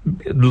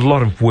 A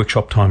lot of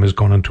workshop time has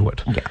gone into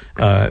it.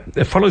 Yeah.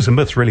 It follows the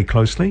myth really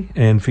closely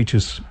and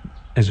features,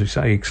 as we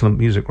say, excellent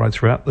music right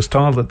throughout. The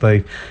style that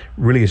they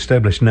really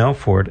established now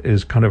for it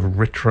is kind of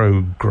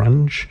retro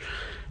grunge.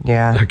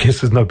 Yeah. I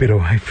guess there's no better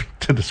way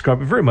to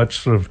describe it. Very much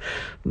sort of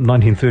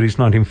 1930s,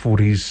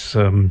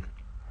 1940s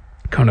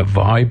kind of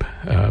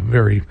vibe.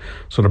 Very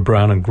sort of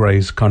brown and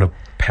greys kind of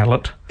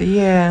palette.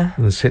 Yeah.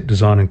 And the set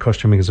design and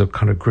costuming is a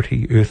kind of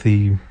gritty,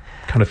 earthy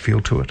kind of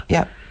feel to it.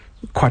 Yeah.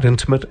 Quite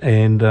intimate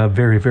and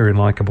very, very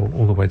likeable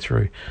all the way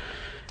through.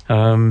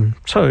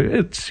 So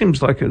it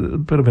seems like a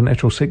bit of a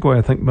natural segue,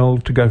 I think, Mel,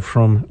 to go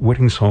from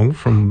Wedding Song,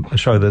 from a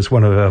show that's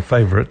one of our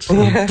favourites, to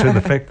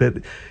the fact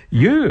that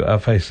you are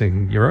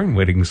facing your own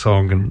wedding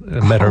song in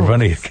a matter of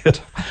only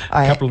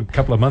a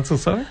couple of months or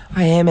so.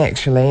 I am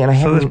actually, and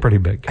that's pretty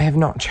big. I have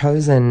not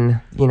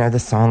chosen, the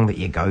song that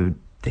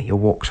you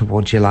walk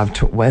towards your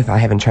love with. I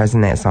haven't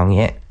chosen that song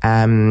yet.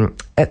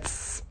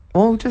 It's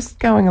all just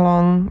going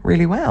along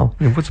really well.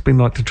 Yeah, what's it been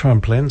like to try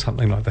and plan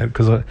something like that?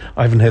 Because I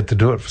haven't had to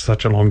do it for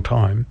such a long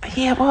time.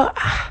 Yeah, well,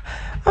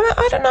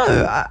 I don't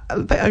know.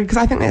 Because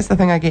I think that's the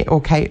thing I get, or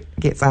Kate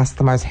gets asked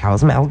the most,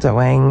 how's Mel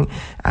doing?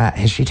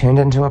 Has she turned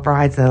into a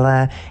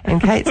bridezilla?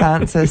 And Kate's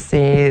answer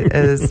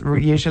is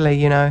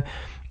usually,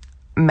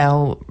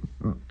 Mel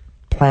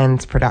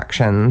plans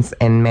productions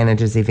and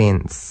manages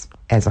events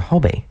as a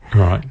hobby.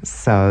 Right.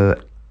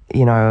 So,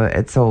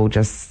 it's all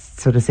just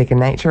sort of second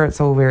nature. It's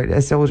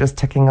all just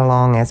ticking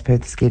along as per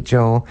the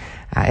schedule,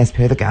 as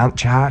per the Gantt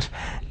chart,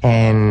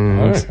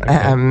 and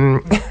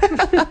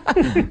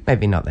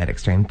maybe not that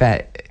extreme,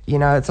 but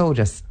it's all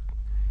just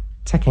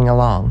ticking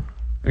along.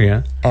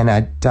 Yeah. And I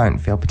don't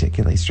feel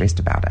particularly stressed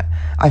about it.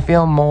 I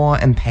feel more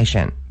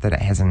impatient that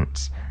it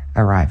hasn't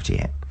arrived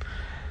yet.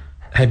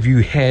 Have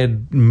you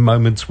had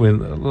moments when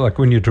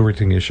you're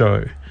directing a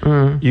show,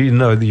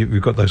 that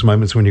you've got those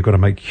moments when you've got to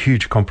make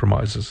huge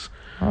compromises?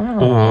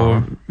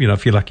 Or,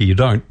 if you're lucky, you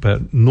don't.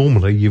 But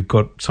normally you've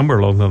got somewhere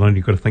along the line,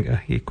 you've got to think,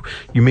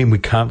 you mean we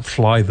can't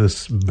fly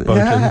this boat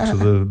into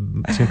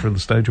the centre of the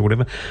stage or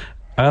whatever?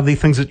 Are there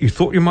things that you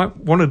thought you might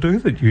want to do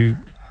that you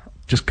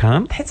just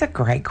can't? That's a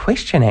great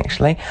question,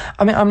 actually.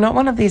 I mean, I'm not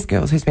one of these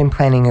girls who's been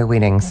planning her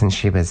wedding since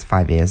she was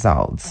 5 years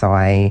old. So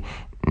I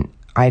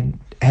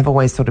have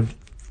always sort of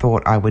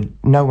thought I would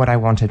know what I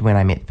wanted when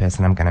I met the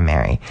person I'm going to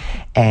marry.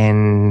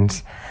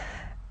 And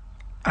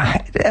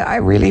I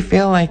really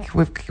feel like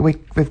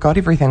we've got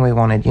everything we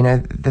wanted.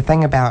 The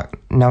thing about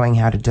knowing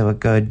how to do a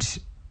good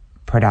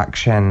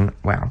production,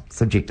 well,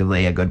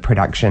 subjectively a good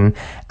production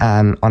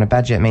on a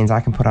budget, means I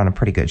can put on a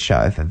pretty good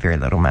show for very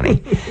little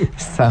money.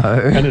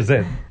 And is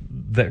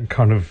that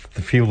kind of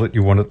the feel that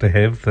you want it to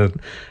have, that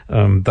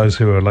those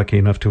who are lucky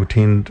enough to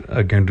attend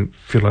are going to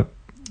feel like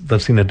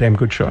they've seen a damn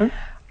good show?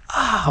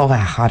 Oh,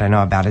 well, I don't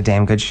know about a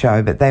damn good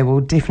show, but they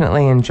will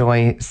definitely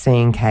enjoy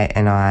seeing Kate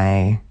and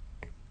I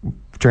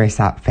dress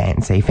up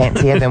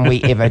fancier than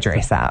we ever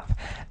dress up,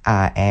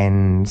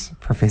 and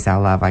profess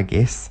our love, I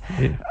guess.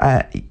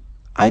 Yeah.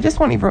 I just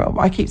want everyone,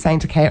 I keep saying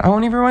to Kate, I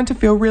want everyone to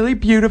feel really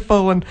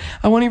beautiful and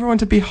I want everyone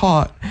to be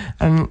hot.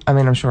 And I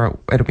mean, I'm sure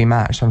it'll be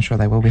March, so I'm sure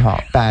they will be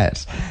hot,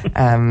 but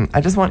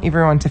I just want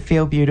everyone to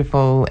feel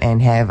beautiful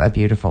and have a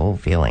beautiful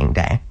feeling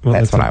day. Well,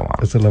 that's what I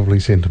want. It's a lovely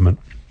sentiment.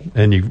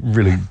 And you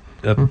really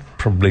are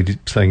probably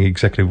saying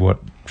exactly what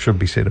should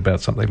be said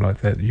about something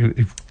like that.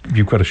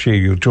 You've got to share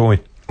your joy.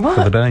 Well,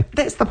 for the day.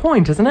 That's the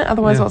point, isn't it?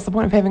 Otherwise, what's the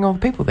point of having all the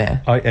people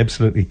there? I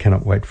absolutely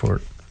cannot wait for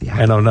it. Yeah.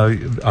 And I know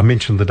I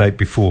mentioned the date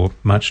before,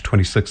 March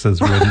 26th is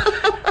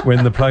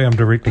when the play I'm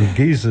directing,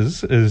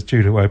 Geezers, is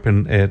due to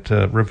open at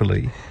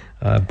Riverlea.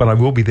 But I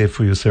will be there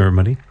for your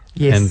ceremony.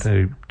 Yes. And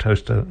to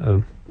toast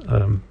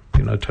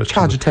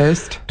charge a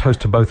toast.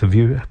 Toast to both of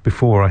you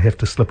before I have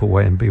to slip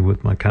away and be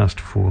with my cast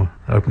for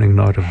opening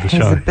night of the show.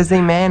 He's a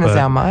busy man, is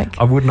our Mike.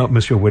 I would not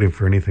miss your wedding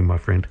for anything, my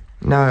friend.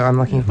 No, I'm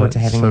looking forward to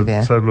having you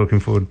there. So looking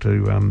forward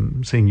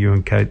to seeing you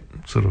and Kate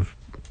sort of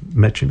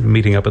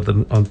meeting up at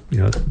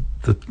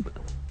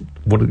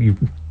what you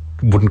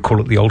wouldn't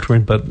call it the altar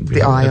end, but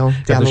the aisle,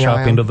 at the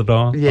sharp end of the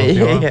dial.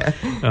 Yeah.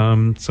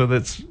 So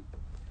that's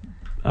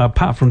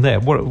apart from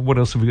that. What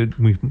else have we got?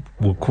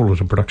 We'll call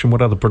it a production.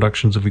 What other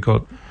productions have we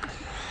got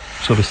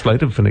sort of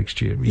slated for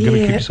next year? Are you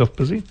going to keep yourself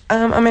busy?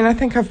 I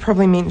think I've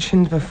probably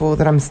mentioned before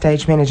that I'm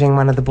stage managing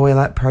one of the Boil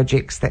Up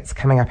projects that's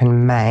coming up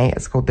in May.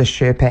 It's called The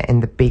Sherpa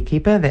and the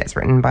Beekeeper. That's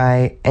written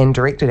by and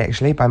directed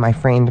actually by my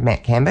friend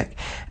Matt Cambick.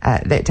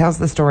 That tells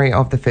the story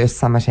of the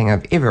first summiting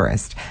of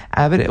Everest,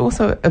 but it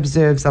also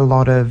observes a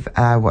lot of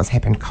what's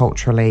happened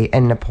culturally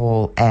in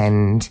Nepal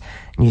and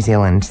New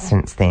Zealand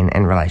since then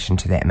in relation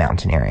to that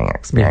mountaineering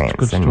experience.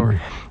 Yeah, it's a good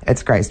story.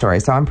 It's a great story.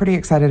 So I'm pretty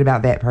excited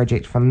about that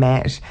project for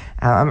Matt.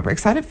 I'm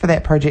excited for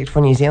that project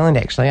for New Zealand,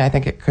 actually. I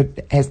think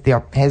it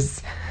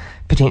has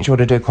potential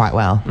to do quite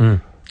well.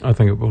 I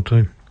think it will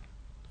too.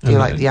 Do you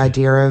like the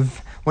idea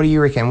of, what do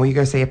you reckon? Will you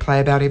go see a play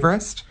about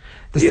Everest?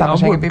 The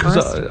summiting of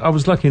Everest? I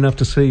was lucky enough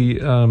to see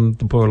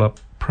the Boil Up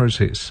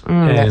process.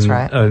 That's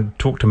right. I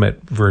talked to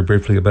Matt very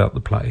briefly about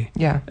the play.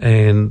 Yeah.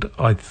 And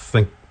I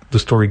think the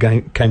story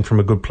came from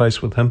a good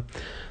place with him,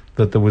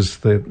 that there was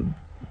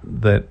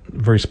that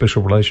very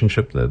special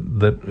relationship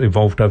that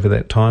evolved over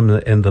that time,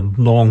 and the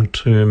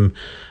long-term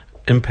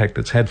impact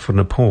it's had for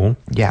Nepal.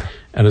 Yeah.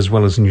 And as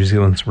well as New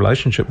Zealand's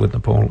relationship with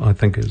Nepal, I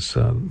think is...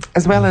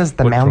 as well as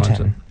the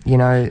mountain, you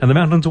know. And the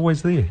mountain's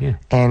always there, yeah.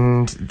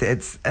 And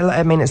it's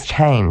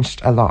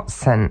changed a lot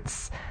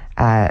since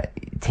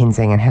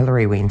Tenzing and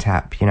Hillary went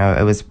up. You know,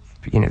 it was...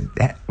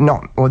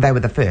 they were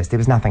the first. There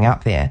was nothing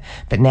up there.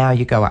 But now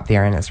you go up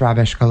there and it's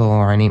rubbish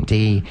galore and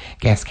empty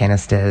gas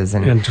canisters.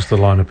 And just the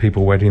line of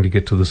people waiting to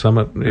get to the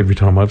summit every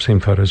time I've seen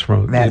photos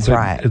from it. That's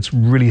right. It's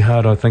really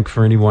hard, I think,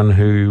 for anyone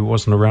who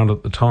wasn't around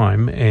at the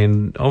time.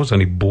 And I was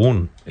only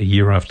born a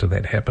year after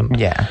that happened.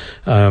 Yeah.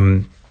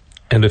 And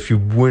if you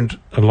weren't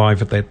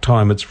alive at that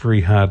time, it's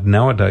very hard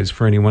nowadays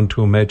for anyone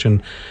to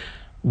imagine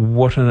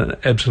what an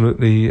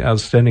absolutely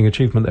outstanding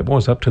achievement that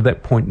was. Up to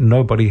that point,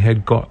 nobody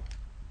had got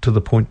to the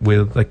point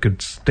where they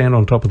could stand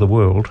on top of the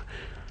world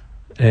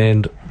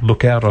and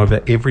look out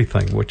over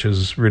everything, which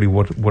is really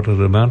what it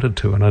amounted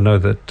to. And I know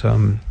that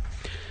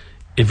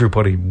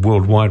everybody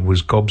worldwide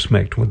was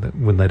gobsmacked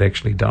when they'd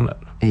actually done it.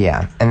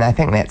 Yeah, and I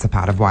think that's a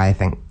part of why I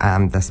think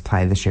this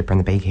play, The Sherpa and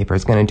the Beekeeper,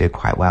 is going to do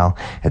quite well.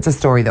 It's a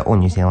story that all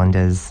New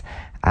Zealanders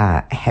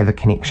have a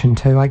connection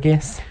to, I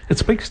guess. It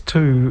speaks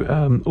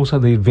to also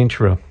the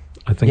adventurer.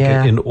 I think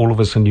in all of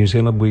us in New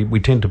Zealand, we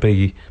tend to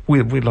be,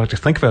 we like to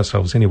think of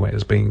ourselves anyway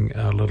as being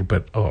a little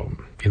bit,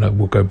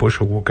 we'll go bush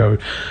or we'll go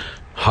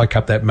hike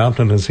up that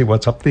mountain and see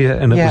what's up there.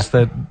 And it was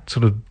that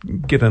sort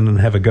of get in and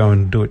have a go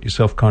and do it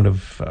yourself kind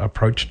of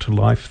approach to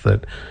life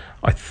that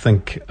I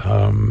think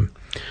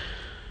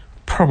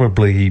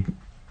probably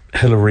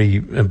Hillary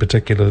in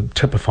particular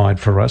typified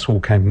for us.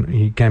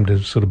 He came to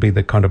sort of be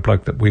the kind of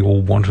bloke that we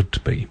all wanted to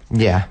be.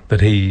 Yeah.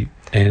 That he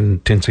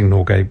and Tenzing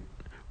Norgay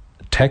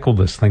tackled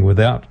this thing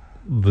without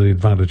the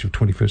advantage of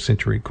 21st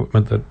century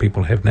equipment that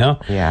people have now,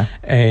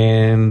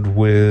 and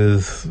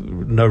with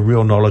no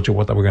real knowledge of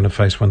what they were going to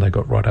face when they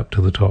got right up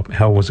to the top.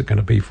 How was it going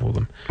to be for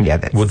them? Yeah,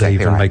 that's would they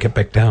even make it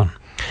back down?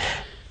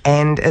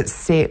 And it's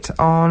set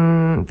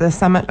on the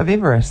summit of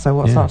Everest, so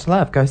what's not to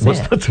love? Go see it.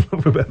 What's not to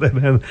love about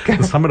that?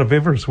 The summit of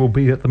Everest will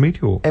be at the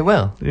Meteor. It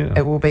will. Yeah.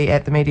 It will be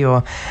at the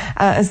Meteor.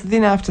 So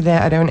then after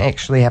that, I don't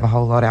actually have a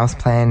whole lot else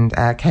planned.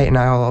 Kate and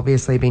I will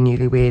obviously be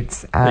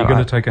newlyweds. Are you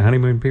going to take a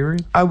honeymoon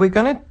period? We're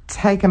going to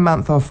take a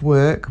month off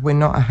work. We're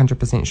not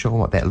 100% sure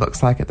what that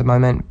looks like at the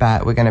moment,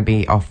 but we're going to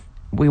be off.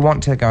 We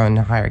want to go and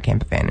hire a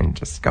camper van and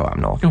just go up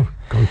north. Oh,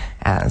 good.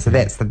 So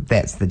that's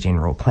the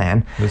general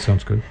plan. That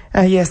sounds good.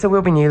 So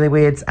we'll be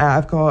newlyweds.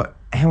 I've got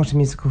Hamilton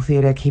Musical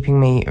Theatre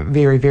keeping me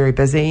very, very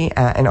busy,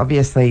 and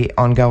obviously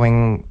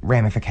ongoing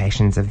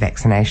ramifications of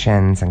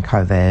vaccinations and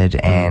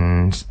COVID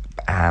and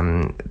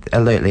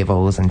alert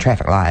levels and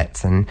traffic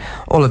lights and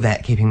all of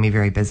that keeping me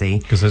very busy.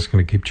 Because that's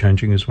going to keep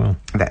changing as well.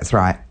 That's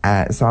right.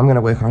 So I'm going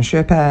to work on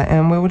Sherpa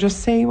and we'll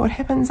just see what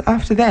happens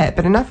after that.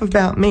 But enough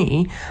about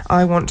me.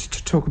 I want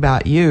to talk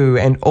about you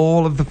and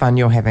all of the fun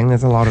you're having.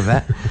 There's a lot of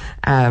it.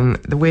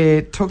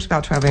 We talked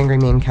about 12 Angry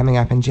Men coming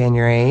up in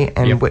January,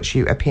 in which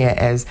you appear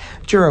as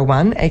Juror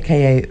 1,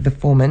 aka the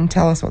foreman.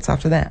 Tell us what's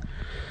after that.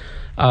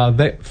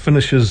 That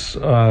finishes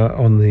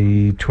on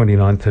the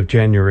 29th of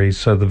January,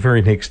 so the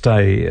very next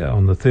day,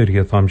 on the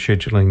 30th,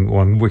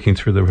 I'm working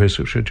through the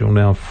rehearsal schedule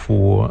now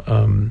for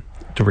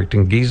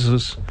directing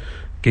Geezers.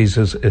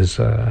 Geezers is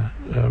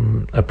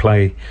a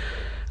play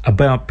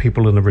about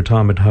people in a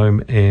retirement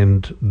home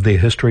and their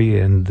history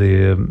and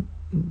their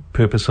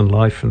purpose in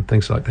life and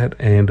things like that,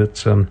 and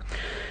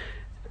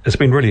it's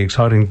been really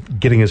exciting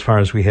getting as far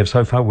as we have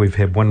so far. We've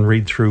had one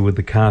read-through with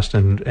the cast,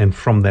 and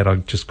from that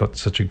I've just got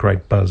such a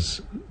great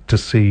buzz to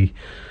see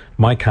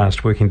my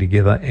cast working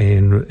together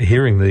and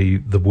hearing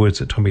the words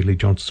that Tommy Lee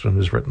Johnston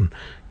has written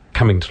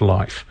coming to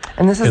life.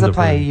 And this is a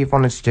play you've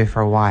wanted to do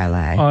for a while,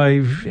 eh?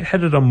 I've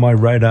had it on my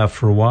radar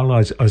for a while.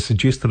 I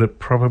suggested it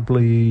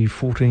probably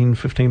 14,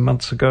 15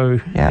 months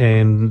ago,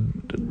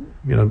 and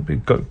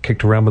it got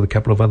kicked around with a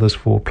couple of others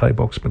for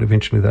Playbox, but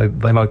eventually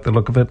they liked the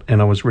look of it,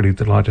 and I was really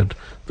delighted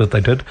that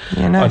they did.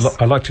 Yeah, nice.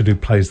 I like to do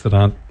plays that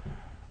aren't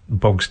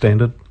bog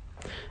standard,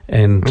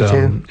 and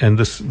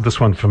this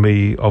one for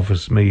me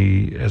offers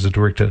me as a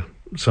director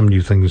some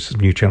new things,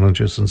 new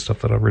challenges and stuff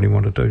that I really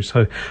want to do.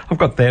 So I've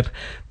got that.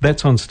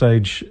 That's on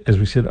stage, as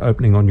we said,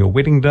 opening on your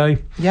wedding day.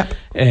 Yep.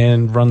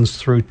 And runs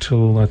through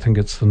till, I think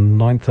it's the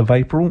 9th of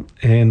April.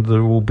 And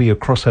there will be a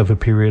crossover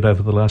period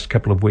over the last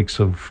couple of weeks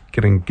of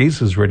getting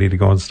geezers ready to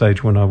go on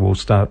stage when I will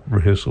start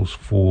rehearsals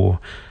for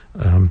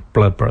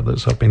Blood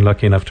Brothers. I've been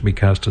lucky enough to be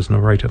cast as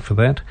narrator for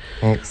that.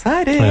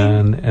 Exciting.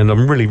 And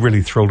I'm really,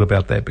 really thrilled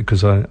about that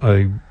because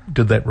I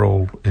did that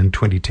role in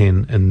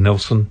 2010 in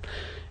Nelson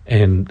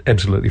and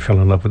absolutely fell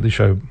in love with the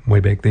show way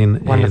back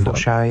then. Wonderful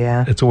show,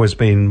 yeah. It's always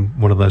been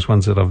one of those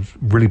ones that I've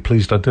really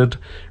pleased I did,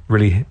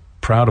 really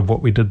proud of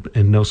what we did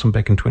in Nelson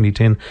back in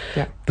 2010.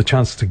 Yeah. The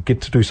chance to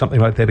get to do something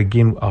like that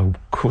again, of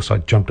course I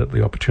jumped at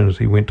the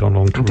opportunity, went on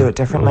long to do it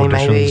differently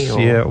auditions. maybe? Or?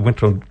 Yeah, I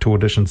went on to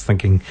auditions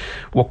thinking,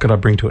 what could I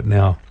bring to it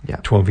now,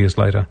 12 years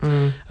later?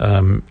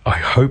 I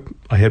hope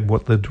I had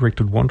what the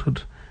director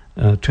wanted.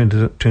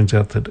 Turns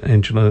out that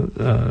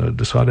Angela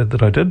decided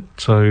that I did,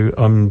 so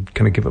I'm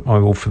going to give it my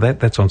all for that.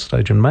 That's on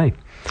stage in May.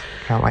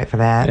 Can't wait for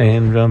that.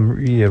 And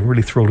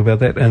really thrilled about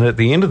that. And at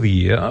the end of the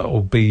year,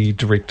 I'll be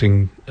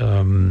directing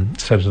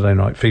Saturday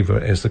Night Fever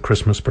as the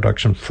Christmas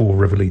production for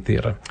Rivoli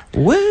Theatre.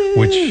 Woo!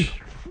 Which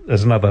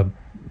is another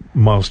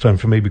milestone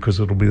for me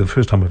because it'll be the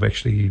first time I've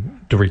actually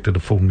directed a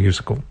full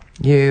musical.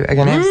 You are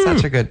going to have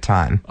such a good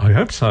time. I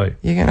hope so.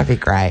 You're going to be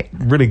great.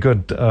 Really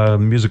good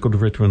musical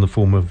director in the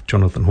form of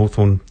Jonathan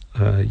Hawthorne,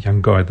 a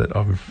young guy that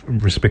I've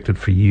respected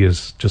for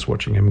years, just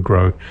watching him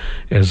grow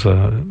as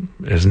an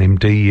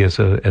MD,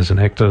 as an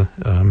actor,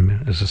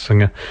 as a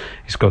singer.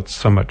 He's got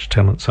so much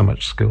talent, so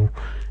much skill,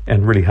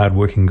 and really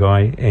hard-working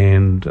guy.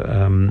 And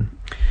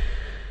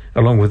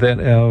along with that,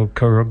 our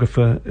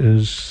choreographer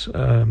is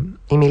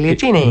Emilia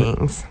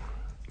Jennings.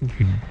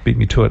 You beat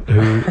me to it,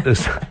 who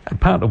is a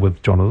partner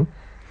with Jonathan.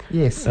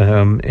 Yes.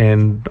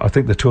 And I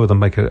think the two of them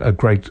make a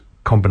great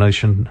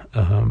combination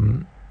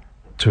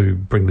to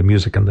bring the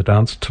music and the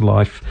dance to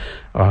life.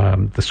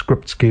 The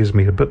script scares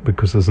me a bit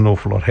because there's an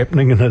awful lot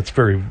happening, and it's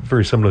very,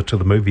 very similar to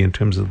the movie in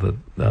terms of the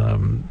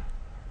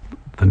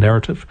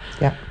narrative.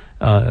 Yeah.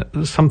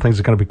 Some things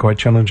are going to be quite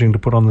challenging to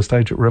put on the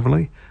stage at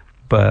Rivoli,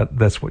 but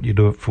that's what you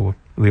do it for,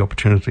 the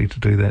opportunity to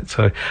do that.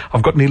 So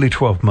I've got nearly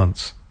 12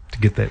 months to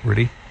get that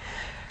ready.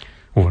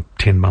 Or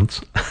 10 months.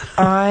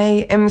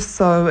 I am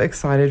so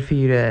excited for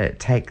you to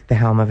take the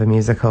helm of a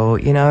musical.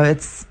 You know,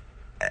 it's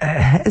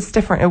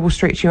different. It will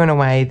stretch you in a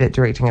way that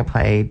directing a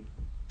play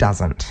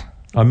doesn't.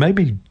 I may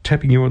be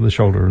tapping you on the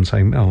shoulder and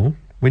saying, Mel,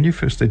 when you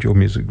first did your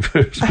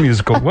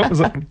musical, what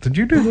was it? Did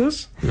you do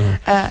this? No.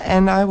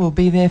 And I will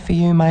be there for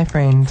you, my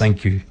friend.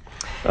 Thank you.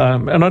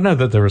 And I know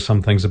that there are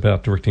some things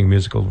about directing a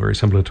musical very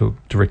similar to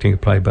directing a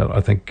play, but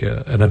I think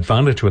an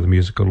advantage with a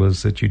musical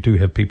is that you do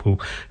have people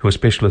who are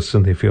specialists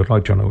in their field,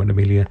 like Jono and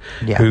Amelia,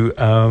 who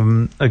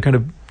are going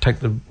to take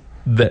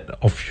that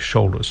off your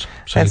shoulders.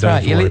 So that's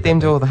right. You let them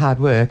do all the hard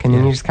work, and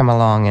then you just come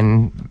along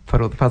and put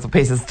all the puzzle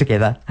pieces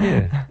together.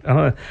 Yeah,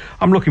 and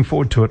I'm looking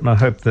forward to it, and I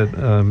hope that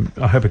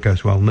I hope it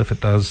goes well. And if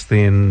it does,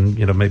 then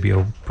maybe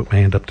I'll put my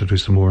hand up to do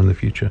some more in the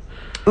future.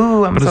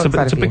 Ooh, I'm so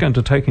excited. It's a big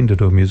undertaking to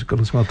do a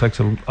musical as well. It takes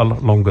a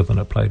lot longer than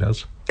a play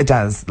does. It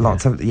does.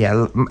 Lots of,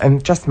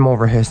 and just more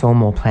rehearsal,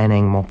 more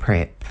planning, more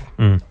prep,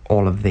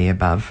 all of the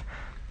above.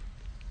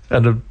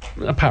 And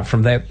apart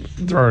from that,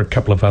 there are a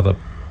couple of other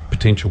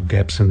potential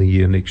gaps in the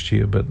year next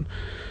year, but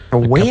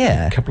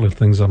where? A couple of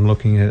things I'm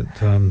looking at.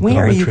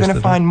 Where are you going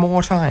to find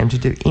more time to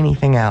do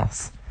anything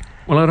else?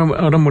 Well, I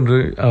don't want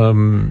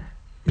to...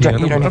 I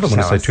don't want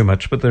to say too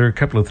much, but there are a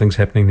couple of things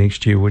happening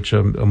next year which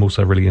I'm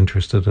also really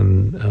interested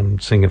in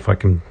seeing if I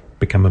can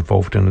become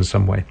involved in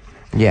some way.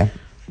 Yeah.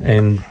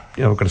 And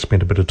I've got to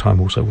spend a bit of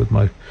time also with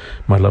my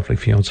lovely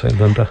fiancée,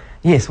 Linda.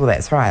 Yes, well,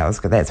 that's right.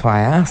 That's why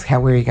I asked,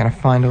 where are you going to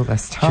find all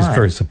this time? She's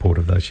very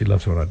supportive, though. She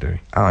loves what I do.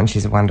 Oh, and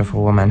she's a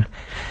wonderful woman.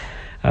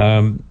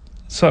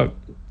 So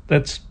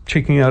that's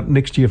checking out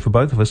next year for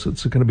both of us.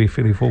 It's going to be a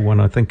fairly full one,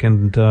 I think.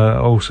 And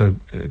also,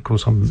 of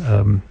course,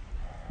 I'm...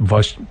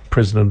 Vice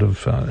President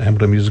of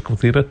Hamilton Musical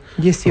Theatre.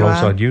 Yes, you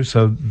alongside are. you,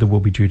 so there will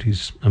be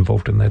duties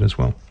involved in that as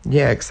well.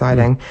 Yeah,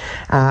 exciting.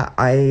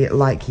 I,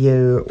 like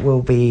you,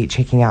 will be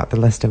checking out the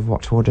list of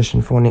what to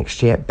audition for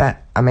next year, but,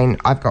 I mean,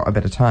 I've got a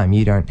bit of time.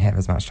 You don't have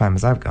as much time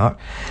as I've got.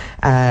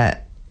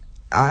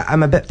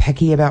 I'm a bit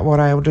picky about what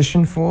I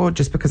audition for,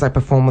 just because I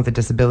perform with a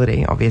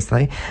disability,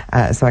 obviously.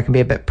 So I can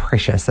be a bit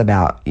precious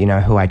about,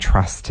 who I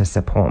trust to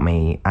support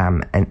me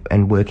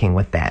and working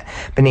with that.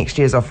 But next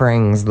year's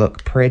offerings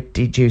look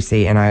pretty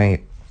juicy, and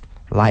I,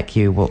 like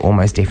you, will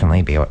almost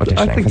definitely be auditioning for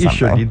something. I think you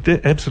should.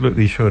 You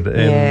absolutely should.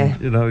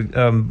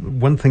 And,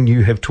 one thing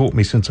you have taught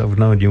me since I've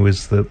known you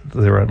is that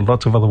there are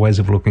lots of other ways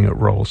of looking at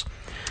roles.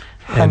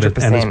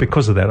 100%. And it's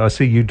because of that. I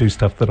see you do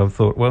stuff that I've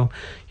thought, well,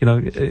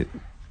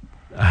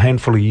 a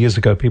handful of years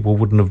ago, people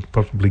wouldn't have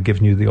probably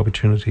given you the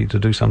opportunity to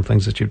do some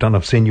things that you've done.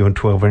 I've seen you in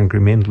 12 Angry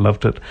Men,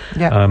 loved it.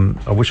 Yeah.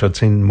 I wish I'd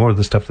seen more of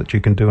the stuff that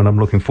you can do, and I'm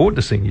looking forward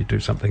to seeing you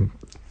do something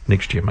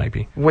next year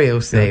maybe.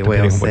 We'll see, depending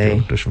we'll on what you see.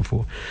 audition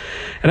for.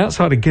 And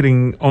outside of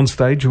getting on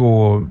stage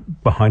or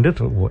behind it,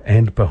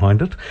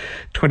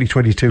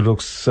 2022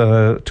 looks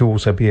to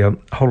also be a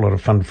whole lot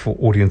of fun for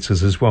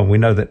audiences as well. We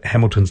know that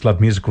Hamiltons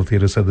love musical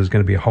theatre, so there's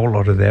going to be a whole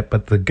lot of that,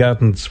 but the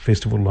Gardens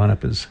Festival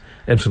lineup is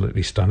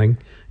absolutely stunning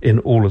in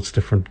all its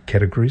different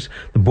categories.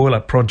 The Boil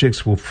Up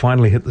projects will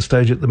finally hit the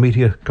stage at the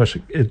Meteor. Gosh,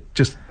 it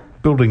just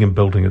building and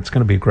building. It's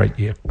going to be a great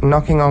year.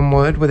 Knocking on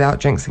wood without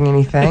jinxing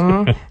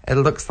anything, it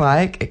looks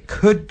like it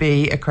could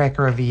be a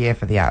cracker of a year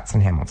for the arts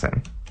in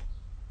Hamilton.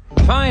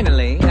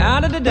 Finally,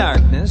 out of the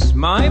darkness,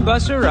 my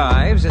bus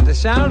arrives at the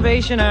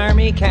Salvation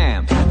Army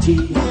camp.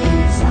 We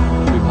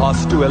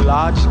pass through a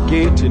large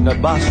gate and the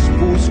bus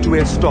pulls to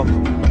a stop.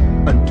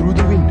 And through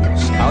the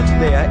windows, out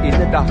there in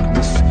the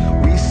darkness,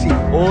 we see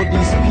all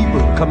these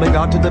people coming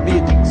out of the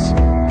buildings.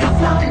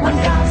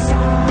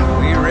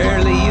 We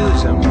rarely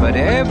use them, but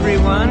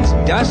everyone's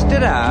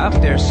dusted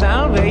off their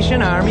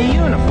Salvation Army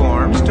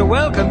uniforms to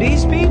welcome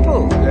these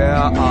people. There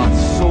are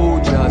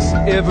soldiers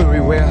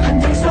everywhere.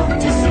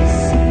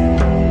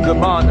 The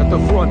man at the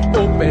front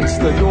opens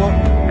the door.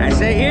 I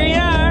say, here you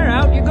are,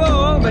 out you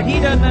go, but he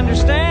doesn't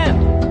understand.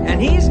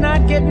 And he's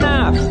not getting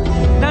off.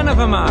 None of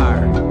them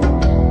are.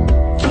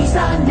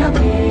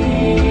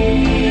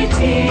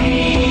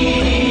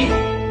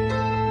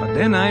 But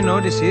then I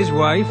notice his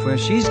wife,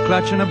 she's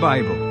clutching a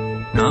Bible.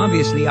 Now,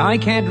 obviously, I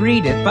can't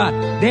read it, but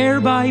their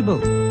Bible,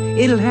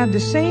 it'll have the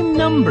same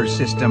number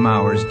system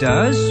ours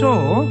does,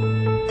 so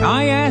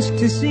I asked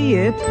to see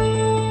it,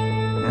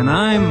 and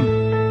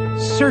I'm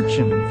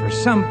searching for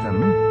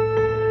something.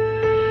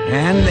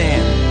 And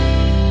then,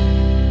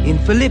 in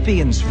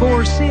Philippians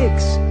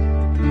 4:6,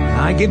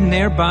 I give them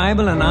their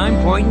Bible, and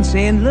I'm pointing,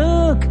 saying,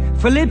 look,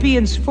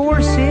 Philippians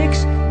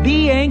 4:6,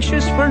 be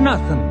anxious for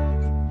nothing.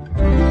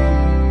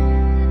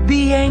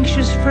 Be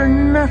anxious for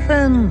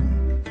nothing.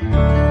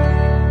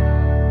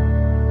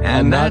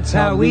 And that's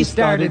how we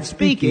started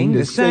speaking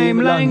the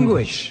same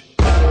language.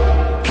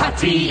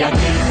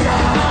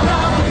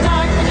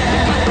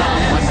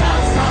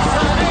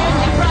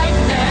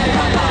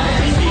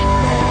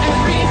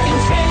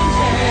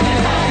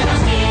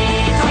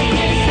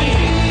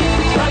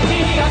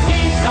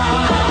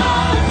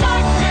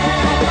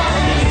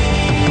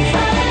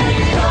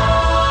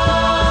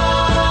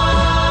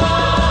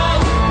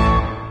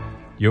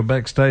 You're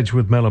backstage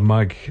with Mel and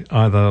Mike,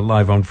 either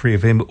live on Free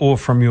FM or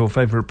from your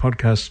favourite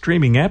podcast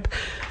streaming app.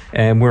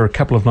 And we're a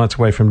couple of nights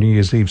away from New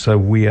Year's Eve, so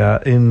we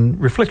are in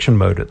reflection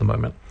mode at the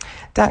moment.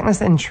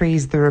 Darkness and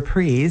Trees, the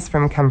reprise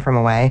from Come From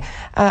Away.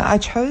 I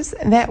chose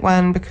that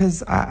one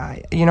because,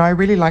 I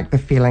really like the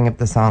feeling of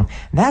the song.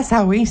 That's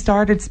how we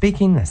started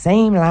speaking the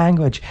same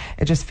language.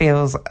 It just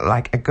feels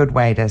like a good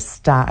way to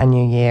start a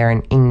new year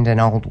and end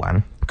an old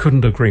one.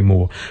 Couldn't agree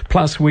more.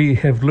 Plus, we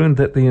have learned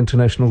that the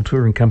international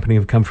touring company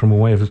of Come From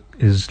Away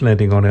is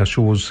landing on our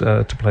shores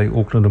to play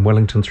Auckland and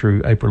Wellington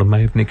through April and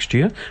May of next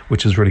year,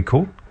 which is really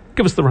cool.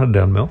 Give us the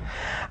rundown, Mel.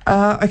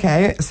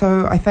 Okay,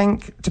 so I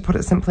think, to put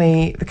it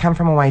simply, the Come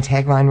From Away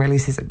tagline really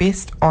says it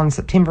best. On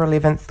September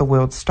 11th, the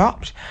world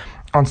stopped.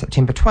 On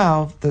September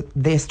 12th,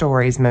 their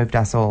stories moved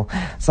us all.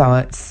 So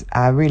it's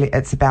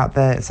about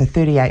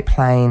 38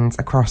 planes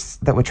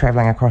that were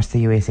travelling across the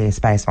US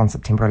airspace on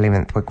September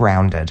 11th were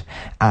grounded,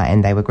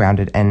 and they were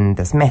grounded in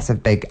this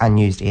massive, big,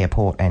 unused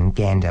airport in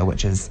Gander,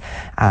 which is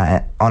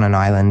on an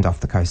island off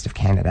the coast of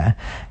Canada,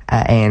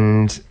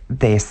 and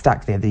they're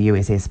stuck there. The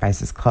US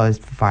airspace is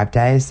closed for 5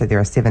 days, so there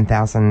are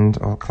 7,000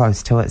 or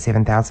close to it,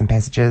 7,000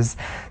 passengers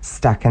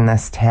stuck in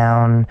this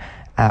town.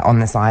 On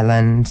this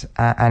island,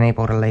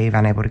 unable to leave,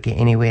 unable to get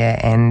anywhere,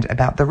 and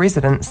about the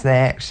residents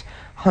that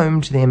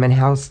homed them and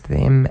housed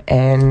them,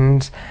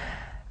 and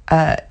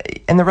the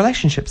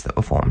relationships that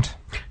were formed.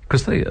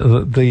 Because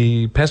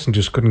the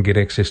passengers couldn't get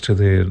access to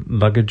their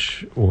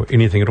luggage or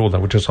anything at all. They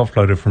were just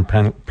offloaded from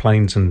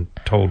planes and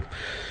told,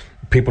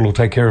 people will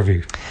take care of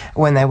you.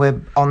 When they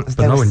were on... But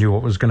no one knew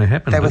what was going to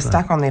happen. They were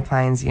stuck on their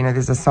planes.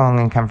 There's a song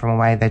in Come From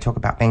Away, they talk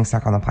about being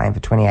stuck on the plane for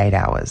 28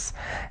 hours.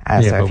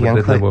 So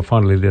if they were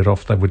finally let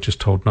off, they were just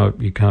told, no,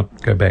 you can't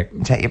go back.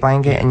 Take your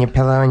blanket and your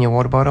pillow and your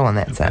water bottle, and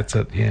that's it. That's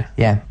it, yeah.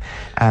 Yeah.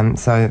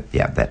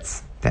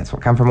 That's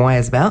what Come From Away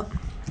is about.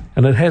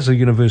 And it has a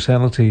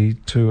universality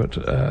to it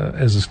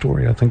as a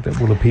story. I think that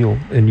will appeal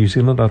in New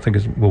Zealand. I think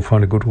we'll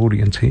find a good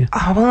audience here.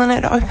 Oh, well, and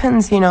it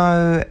opens,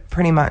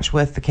 pretty much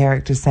with the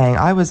characters saying,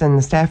 I was in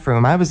the staff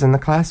room, I was in the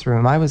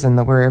classroom, I was in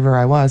the wherever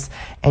I was.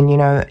 And,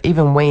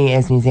 even we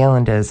as New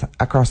Zealanders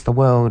across the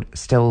world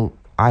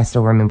I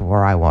still remember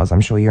where I was.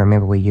 I'm sure you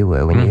remember where you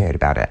were when you heard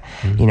about it.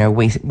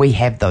 We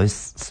have those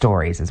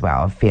stories as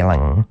well of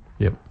feeling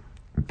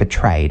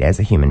betrayed as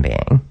a human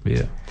being.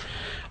 Yeah.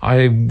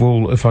 I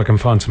will, if I can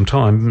find some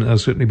time, I'll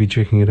certainly be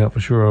checking it out for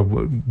sure. I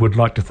would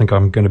like to think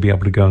I'm going to be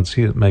able to go and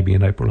see it maybe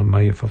in April and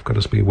May if I've got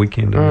a spare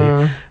weekend in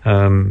there,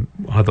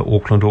 either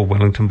Auckland or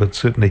Wellington, but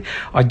certainly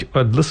I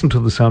listened to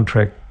the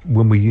soundtrack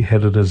when we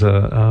had it as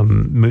a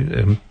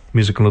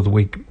musical of the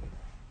week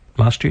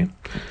last year.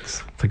 I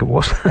think it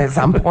was. At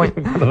some point.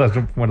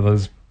 one of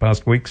those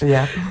past weeks.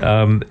 Yeah.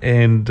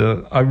 And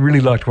I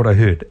really liked what I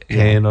heard,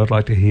 and I'd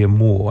like to hear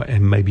more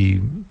and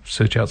maybe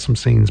search out some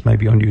scenes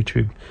maybe on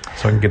YouTube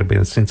so I can get a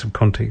better sense of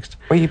context.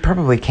 Well, you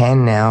probably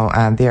can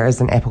now. There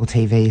is an Apple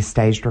TV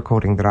staged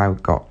recording that I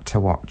got to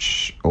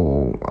watch,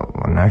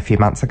 a few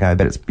months ago,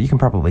 but you can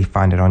probably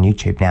find it on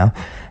YouTube now.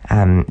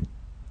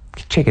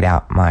 Check it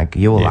out, Mike.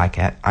 You'll like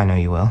it. I know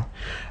you will.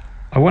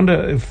 I wonder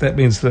if that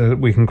means that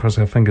we can cross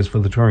our fingers for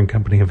the touring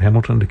company of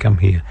Hamilton to come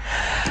here.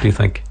 Do you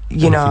think?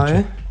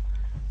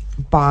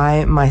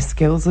 By my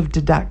skills of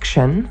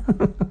deduction,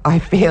 I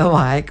feel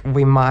like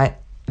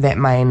that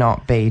may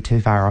not be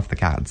too far off the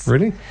cards.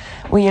 Really?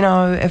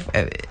 Well, if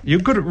you're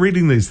good at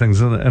reading these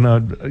things,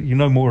 and you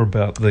know more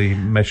about the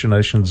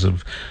machinations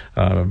of,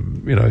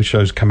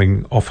 shows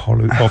coming off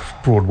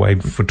Broadway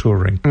for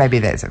touring. Maybe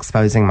that's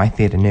exposing my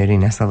theatre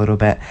nerdiness a little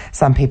bit.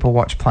 Some people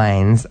watch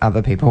planes,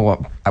 other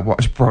people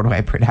watch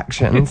Broadway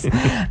productions.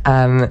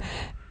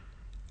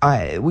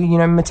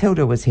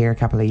 Matilda was here a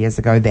couple of years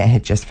ago. That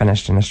had just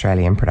finished an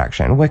Australian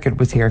production. Wicked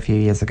was here a few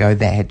years ago.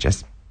 That had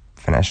just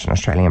finished an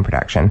Australian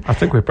production. I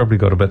think we've probably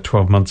got about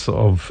 12 months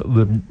of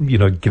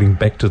getting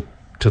back to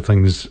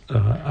things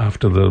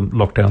after the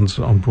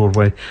lockdowns on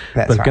Broadway.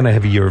 They're going to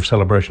have a year of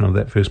celebration of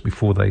that first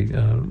before they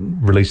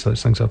release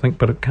those things, I think,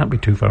 but it can't be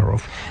too far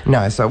off.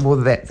 No, so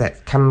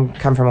that come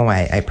from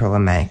away, April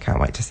and May. Can't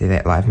wait to see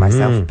that live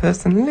myself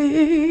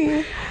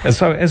personally. And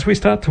so as we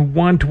start to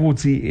wind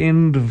towards the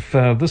end of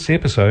this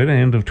episode,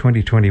 end of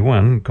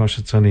 2021, gosh,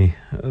 it's only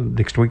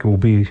next week, it will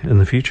be in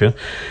the future.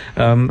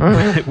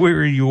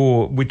 Where are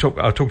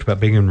I talked about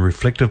being in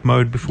reflective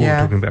mode before,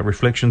 talking about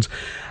reflections.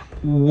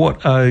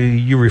 What are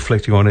you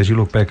reflecting on as you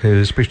look back,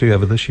 especially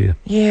over this year?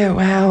 Yeah,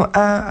 well,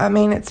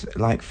 it's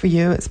like for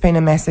you, it's been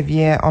a massive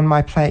year on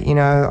my plate.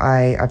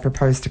 I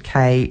proposed to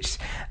Kate.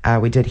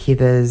 We did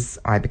Heathers.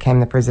 I became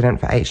the president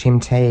for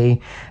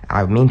HMT.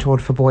 I mentored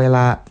for Boil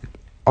Up.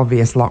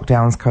 Obvious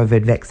lockdowns,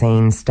 COVID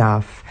vaccine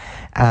stuff.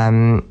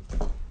 I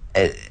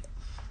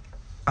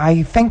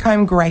think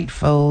I'm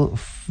grateful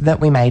that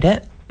we made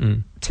it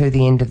to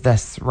the end of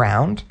this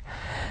round.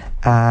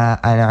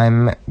 And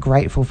I'm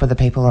grateful for the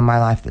people in my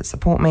life that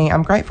support me.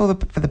 I'm grateful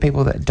for the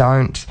people that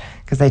don't,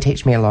 because they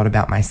teach me a lot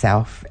about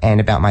myself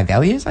and about my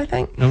values, I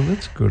think. Oh,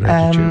 that's good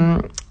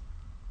attitude.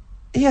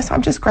 Yes,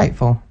 I'm just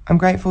grateful. I'm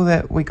grateful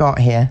that we got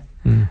here.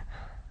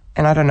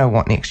 And I don't know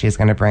what next year's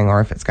going to bring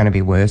or if it's going to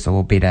be worse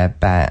or better,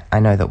 but I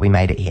know that we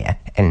made it here,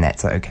 and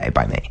that's okay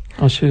by me.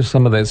 I'll share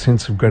some of that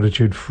sense of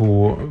gratitude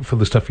for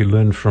the stuff you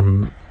learned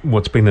from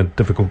what's been a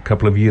difficult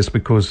couple of years,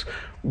 because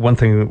one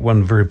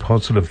very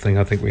positive thing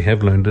I think we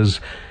have learned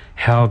is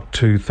how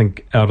to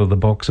think out of the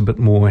box a bit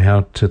more,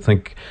 how to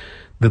think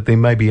that there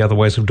may be other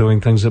ways of doing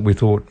things that we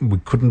thought we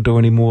couldn't do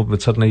anymore,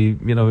 but suddenly,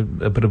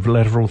 a bit of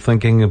lateral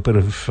thinking, a bit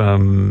of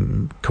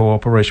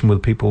cooperation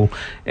with people,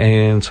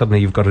 and suddenly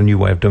you've got a new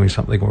way of doing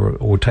something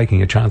or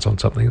taking a chance on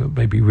something that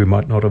maybe we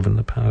might not have in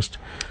the past.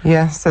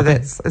 Yeah, so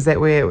is that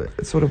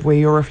where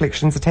your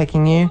reflections are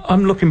taking you?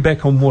 I'm looking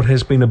back on what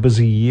has been a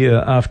busy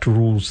year after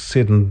all's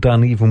said and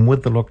done, even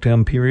with the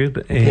lockdown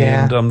period,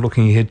 and I'm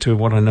looking ahead to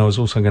what I know is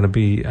also going to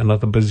be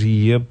another busy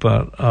year,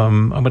 but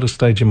I'm at a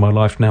stage in my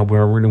life now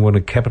where I really want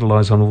to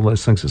capitalise on all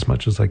those things as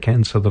much as I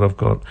can, so that I've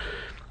got,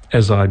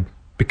 as I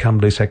become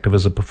less active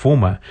as a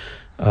performer,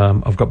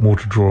 I've got more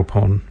to draw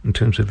upon in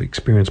terms of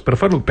experience. But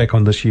if I look back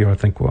on this year, I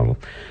think,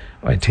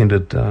 I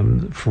attended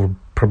for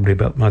probably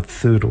about my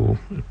third, or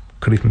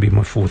could even be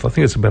my fourth, I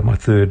think it's about my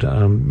third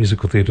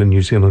Musical Theatre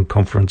New Zealand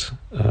conference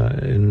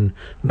in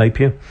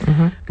Napier.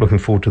 Looking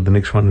forward to the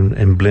next one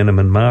in Blenheim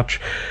in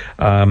March.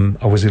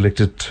 I was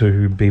elected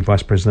to be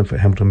Vice President for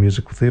Hamilton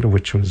Musical Theatre,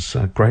 which was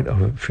great.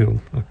 I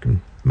feel I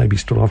can maybe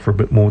still offer a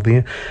bit more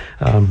there.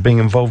 Being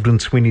involved in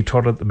Sweeney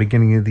Todd at the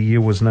beginning of the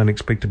year was an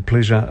unexpected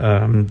pleasure.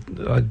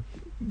 I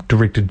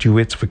directed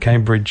duets for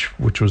Cambridge,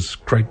 which was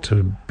great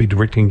to be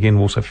directing again.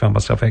 Also found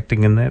myself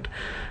acting in that.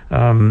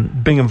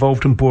 Being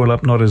involved in Boil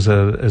Up, not as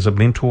a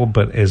mentor,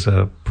 but as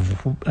a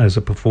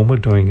performer,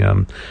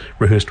 doing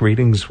rehearsed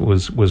readings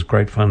was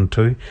great fun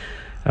too.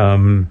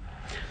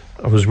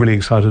 I was really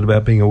excited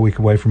about being a week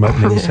away from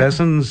opening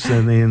Assassins,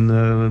 and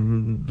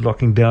then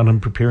locking down and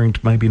preparing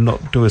to maybe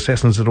not do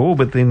Assassins at all,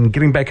 but then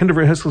getting back into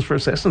rehearsals for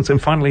Assassins, and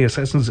finally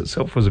Assassins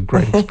itself was a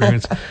great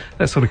experience.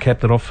 That sort of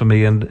capped it off for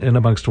me, and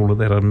amongst all of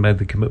that I made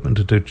the commitment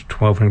to do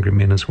 12 Angry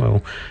Men as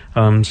well.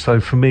 So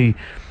for me,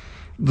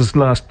 this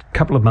last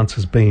couple of months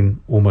has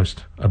been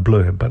almost a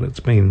blur, but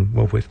it's been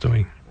well worth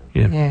doing.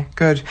 Yeah,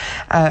 good.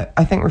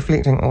 I think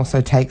reflecting also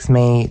takes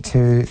me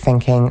to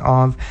thinking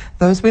of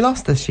those we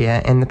lost this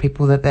year and the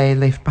people that they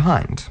left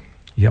behind.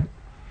 Yep,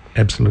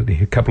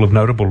 absolutely. A couple of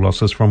notable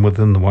losses from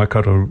within the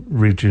Waikato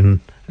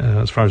region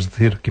as far as the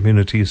theatre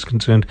community is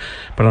concerned,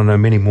 but I know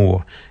many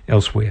more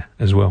elsewhere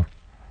as well.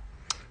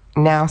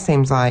 Now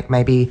seems like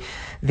maybe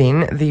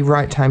then the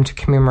right time to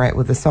commemorate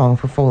with a song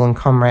for fallen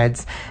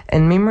comrades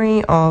in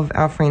memory of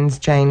our friends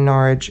Jane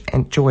Norridge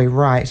and Joy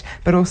Wright,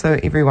 but also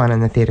everyone in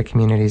the theatre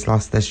community's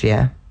lost this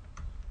year.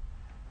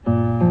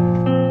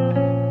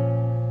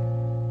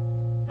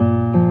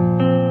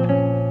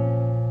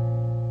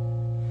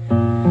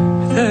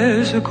 The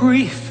There's a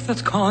grief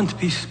that can't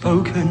be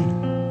spoken.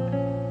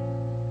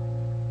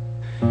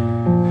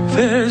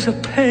 There's a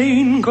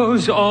pain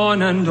goes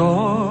on and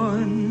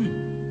on.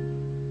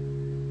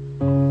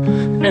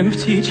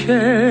 Empty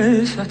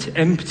chairs at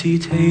empty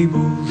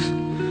tables.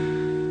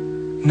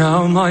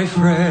 Now my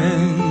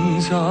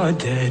friends are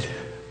dead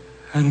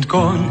and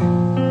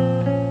gone.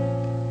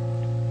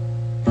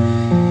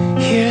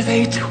 Here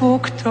they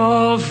talked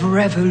of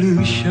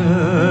revolution.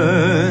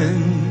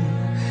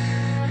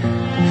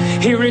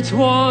 Here it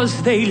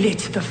was they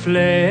lit the flame.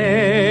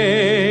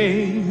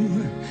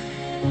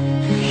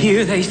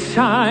 Here they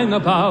sang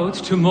about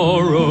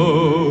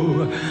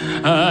tomorrow,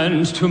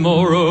 and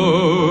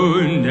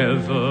tomorrow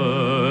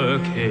never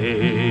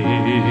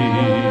came.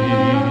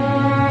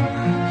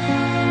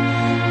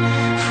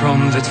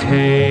 From the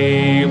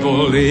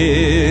table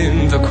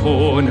in the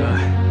corner,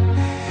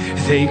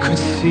 they could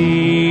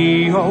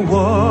see a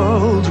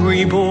world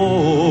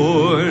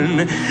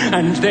reborn,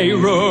 and they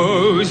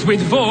rose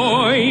with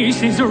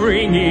voices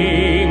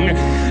ringing,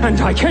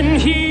 and I can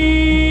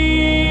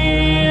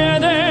hear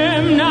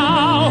them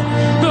now,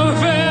 the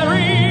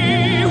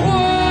very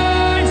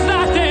words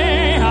that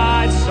they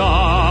had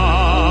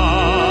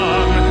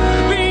sung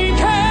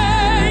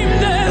became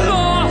their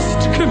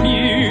lost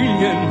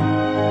communion.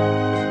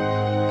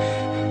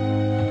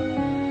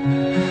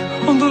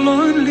 On the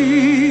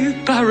lonely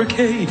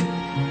barricade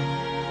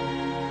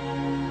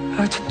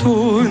at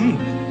dawn.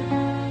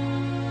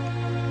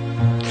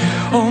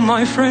 Oh,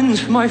 my friends,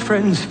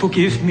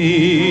 forgive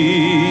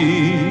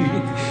me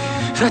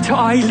that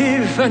I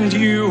live and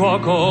you are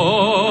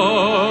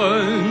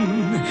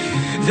gone.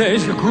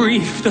 There's a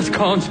grief that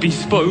can't be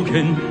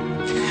spoken.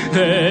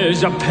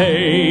 There's a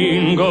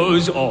pain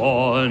goes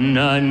on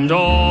and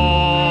on.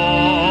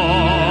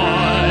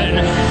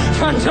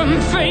 Phantom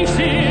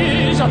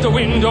faces at the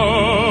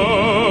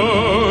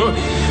window,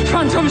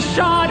 phantom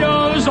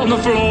shadows on the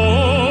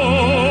floor.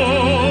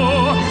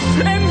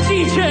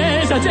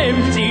 Chairs at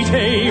empty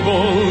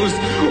tables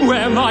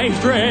where my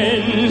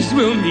friends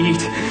will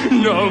meet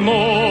no more.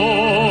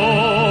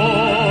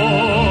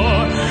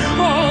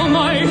 All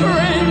my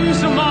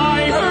friends,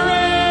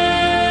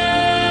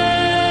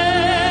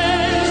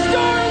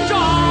 don't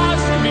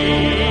ask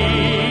me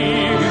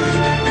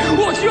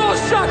what your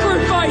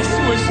sacrifice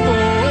was for.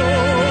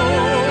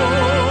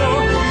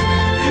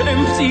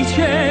 Empty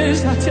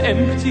chairs at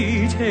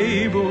empty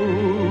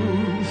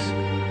tables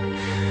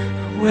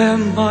where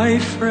my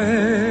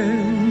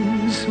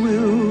friends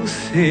will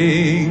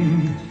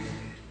sing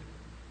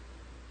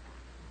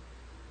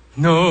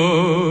no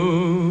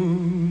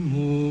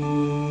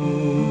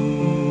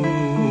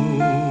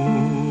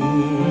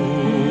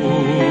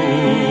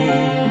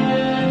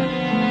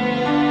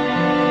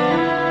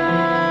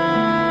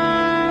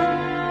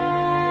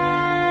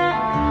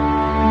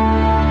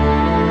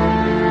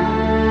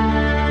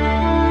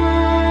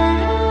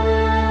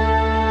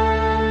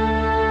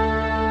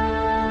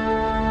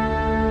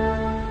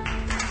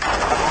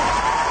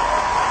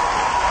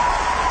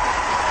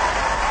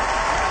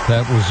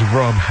That was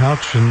Rob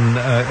Houchin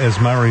as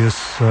Marius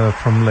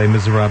from Les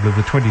Miserables,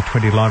 the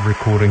 2020 live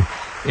recording,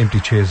 Empty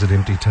Chairs at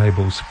Empty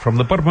Tables. From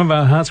the bottom of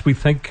our hearts, we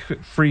thank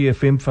Free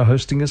FM for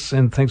hosting us,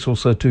 and thanks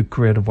also to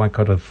Creative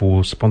Waikato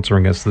for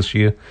sponsoring us this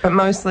year. But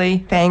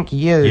mostly, thank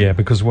you. Yeah,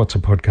 because what's a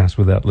podcast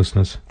without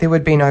listeners? There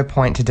would be no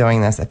point to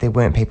doing this if there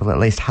weren't people at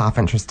least half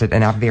interested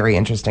in our very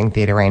interesting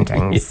theatre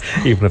rantings.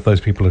 Yeah, even if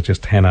those people are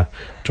just Hannah,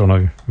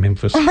 Jono,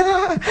 Memphis.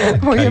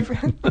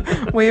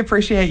 We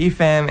appreciate you,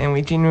 fam, and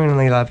we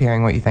genuinely love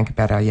hearing what you think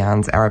about our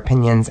yarns, our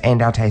opinions,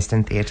 and our taste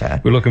in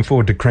theatre. We're looking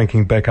forward to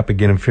cranking back up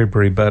again in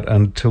February, but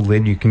until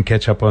then, you can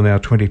catch up on our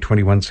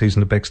 2021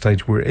 season of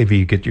Backstage wherever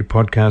you get your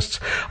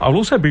podcasts. I'll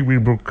also be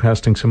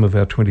rebroadcasting some of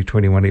our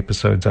 2021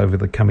 episodes over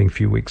the coming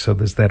few weeks, so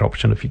there's that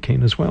option if you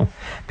can as well.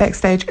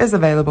 Backstage is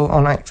available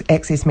on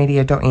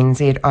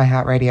accessmedia.nz,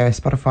 iHeartRadio,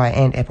 Spotify,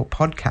 and Apple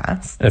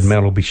Podcasts. And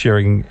Mel will be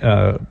sharing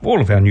all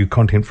of our new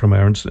content from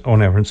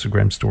on our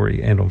Instagram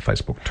story and on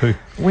Facebook too.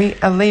 We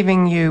are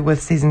leaving you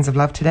with Seasons of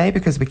Love today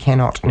because we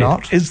cannot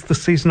not. It is the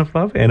season of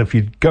love, and if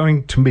you're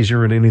going to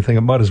measure it anything,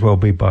 it might as well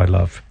be by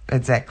love.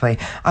 Exactly.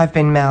 I've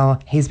been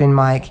Mel, he's been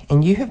Mike,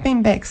 and you have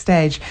been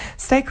Backstage.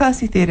 Stay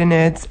classy, theatre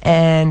nerds,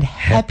 and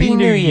Happy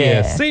New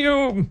Year. See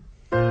you!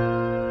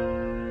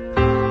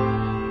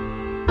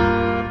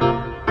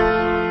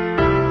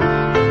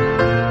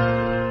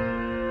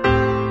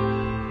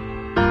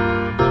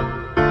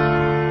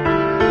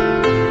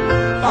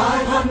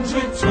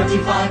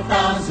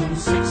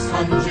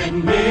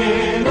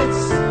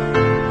 minutes,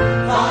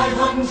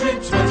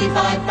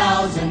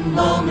 525,000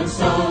 moments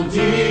so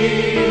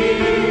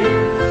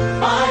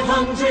dear,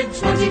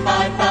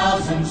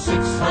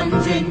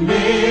 525,600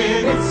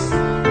 minutes.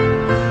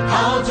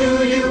 How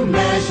do you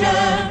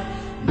measure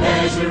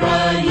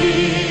a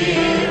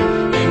year?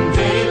 In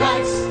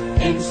daylights,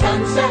 in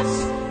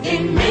sunsets,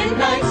 in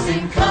midnights,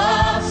 in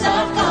cups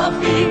of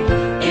coffee,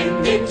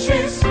 in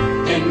inches,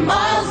 in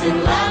miles,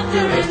 in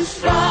laughter and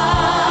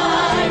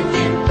strife,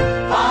 in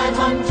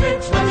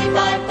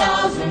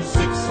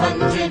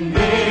 525,600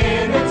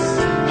 minutes.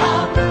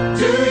 How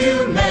do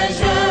you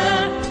measure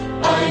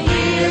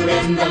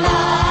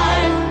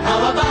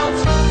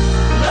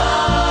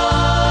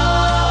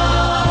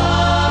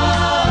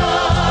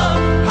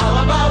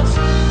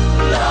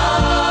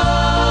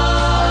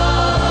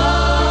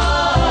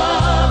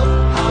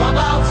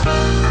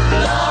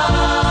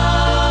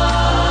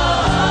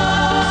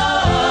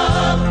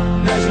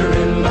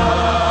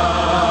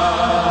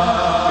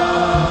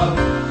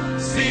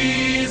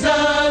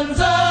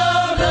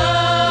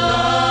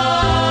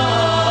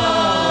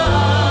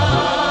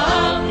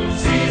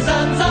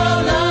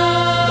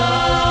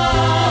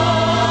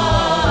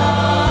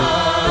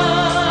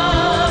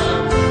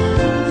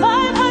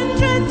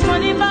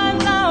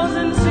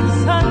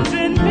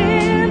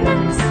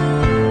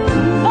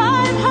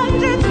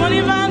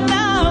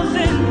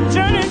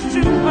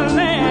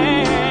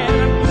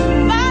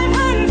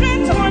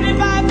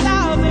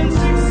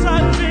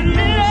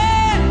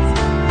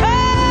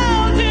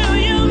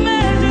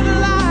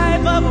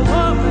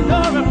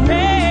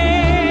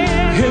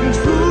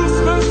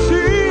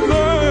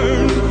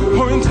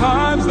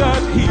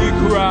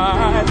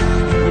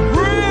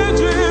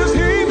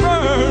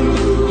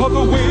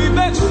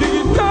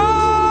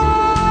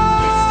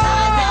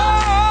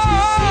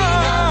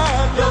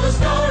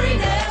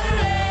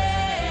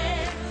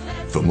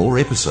For more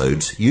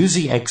episodes, use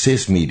the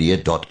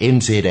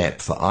accessmedia.nz app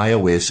for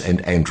iOS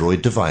and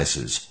Android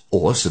devices,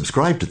 or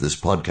subscribe to this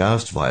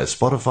podcast via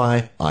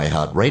Spotify,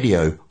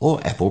 iHeartRadio,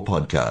 or Apple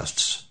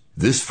Podcasts.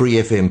 This Free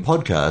FM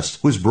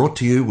podcast was brought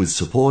to you with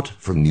support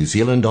from New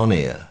Zealand On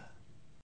Air.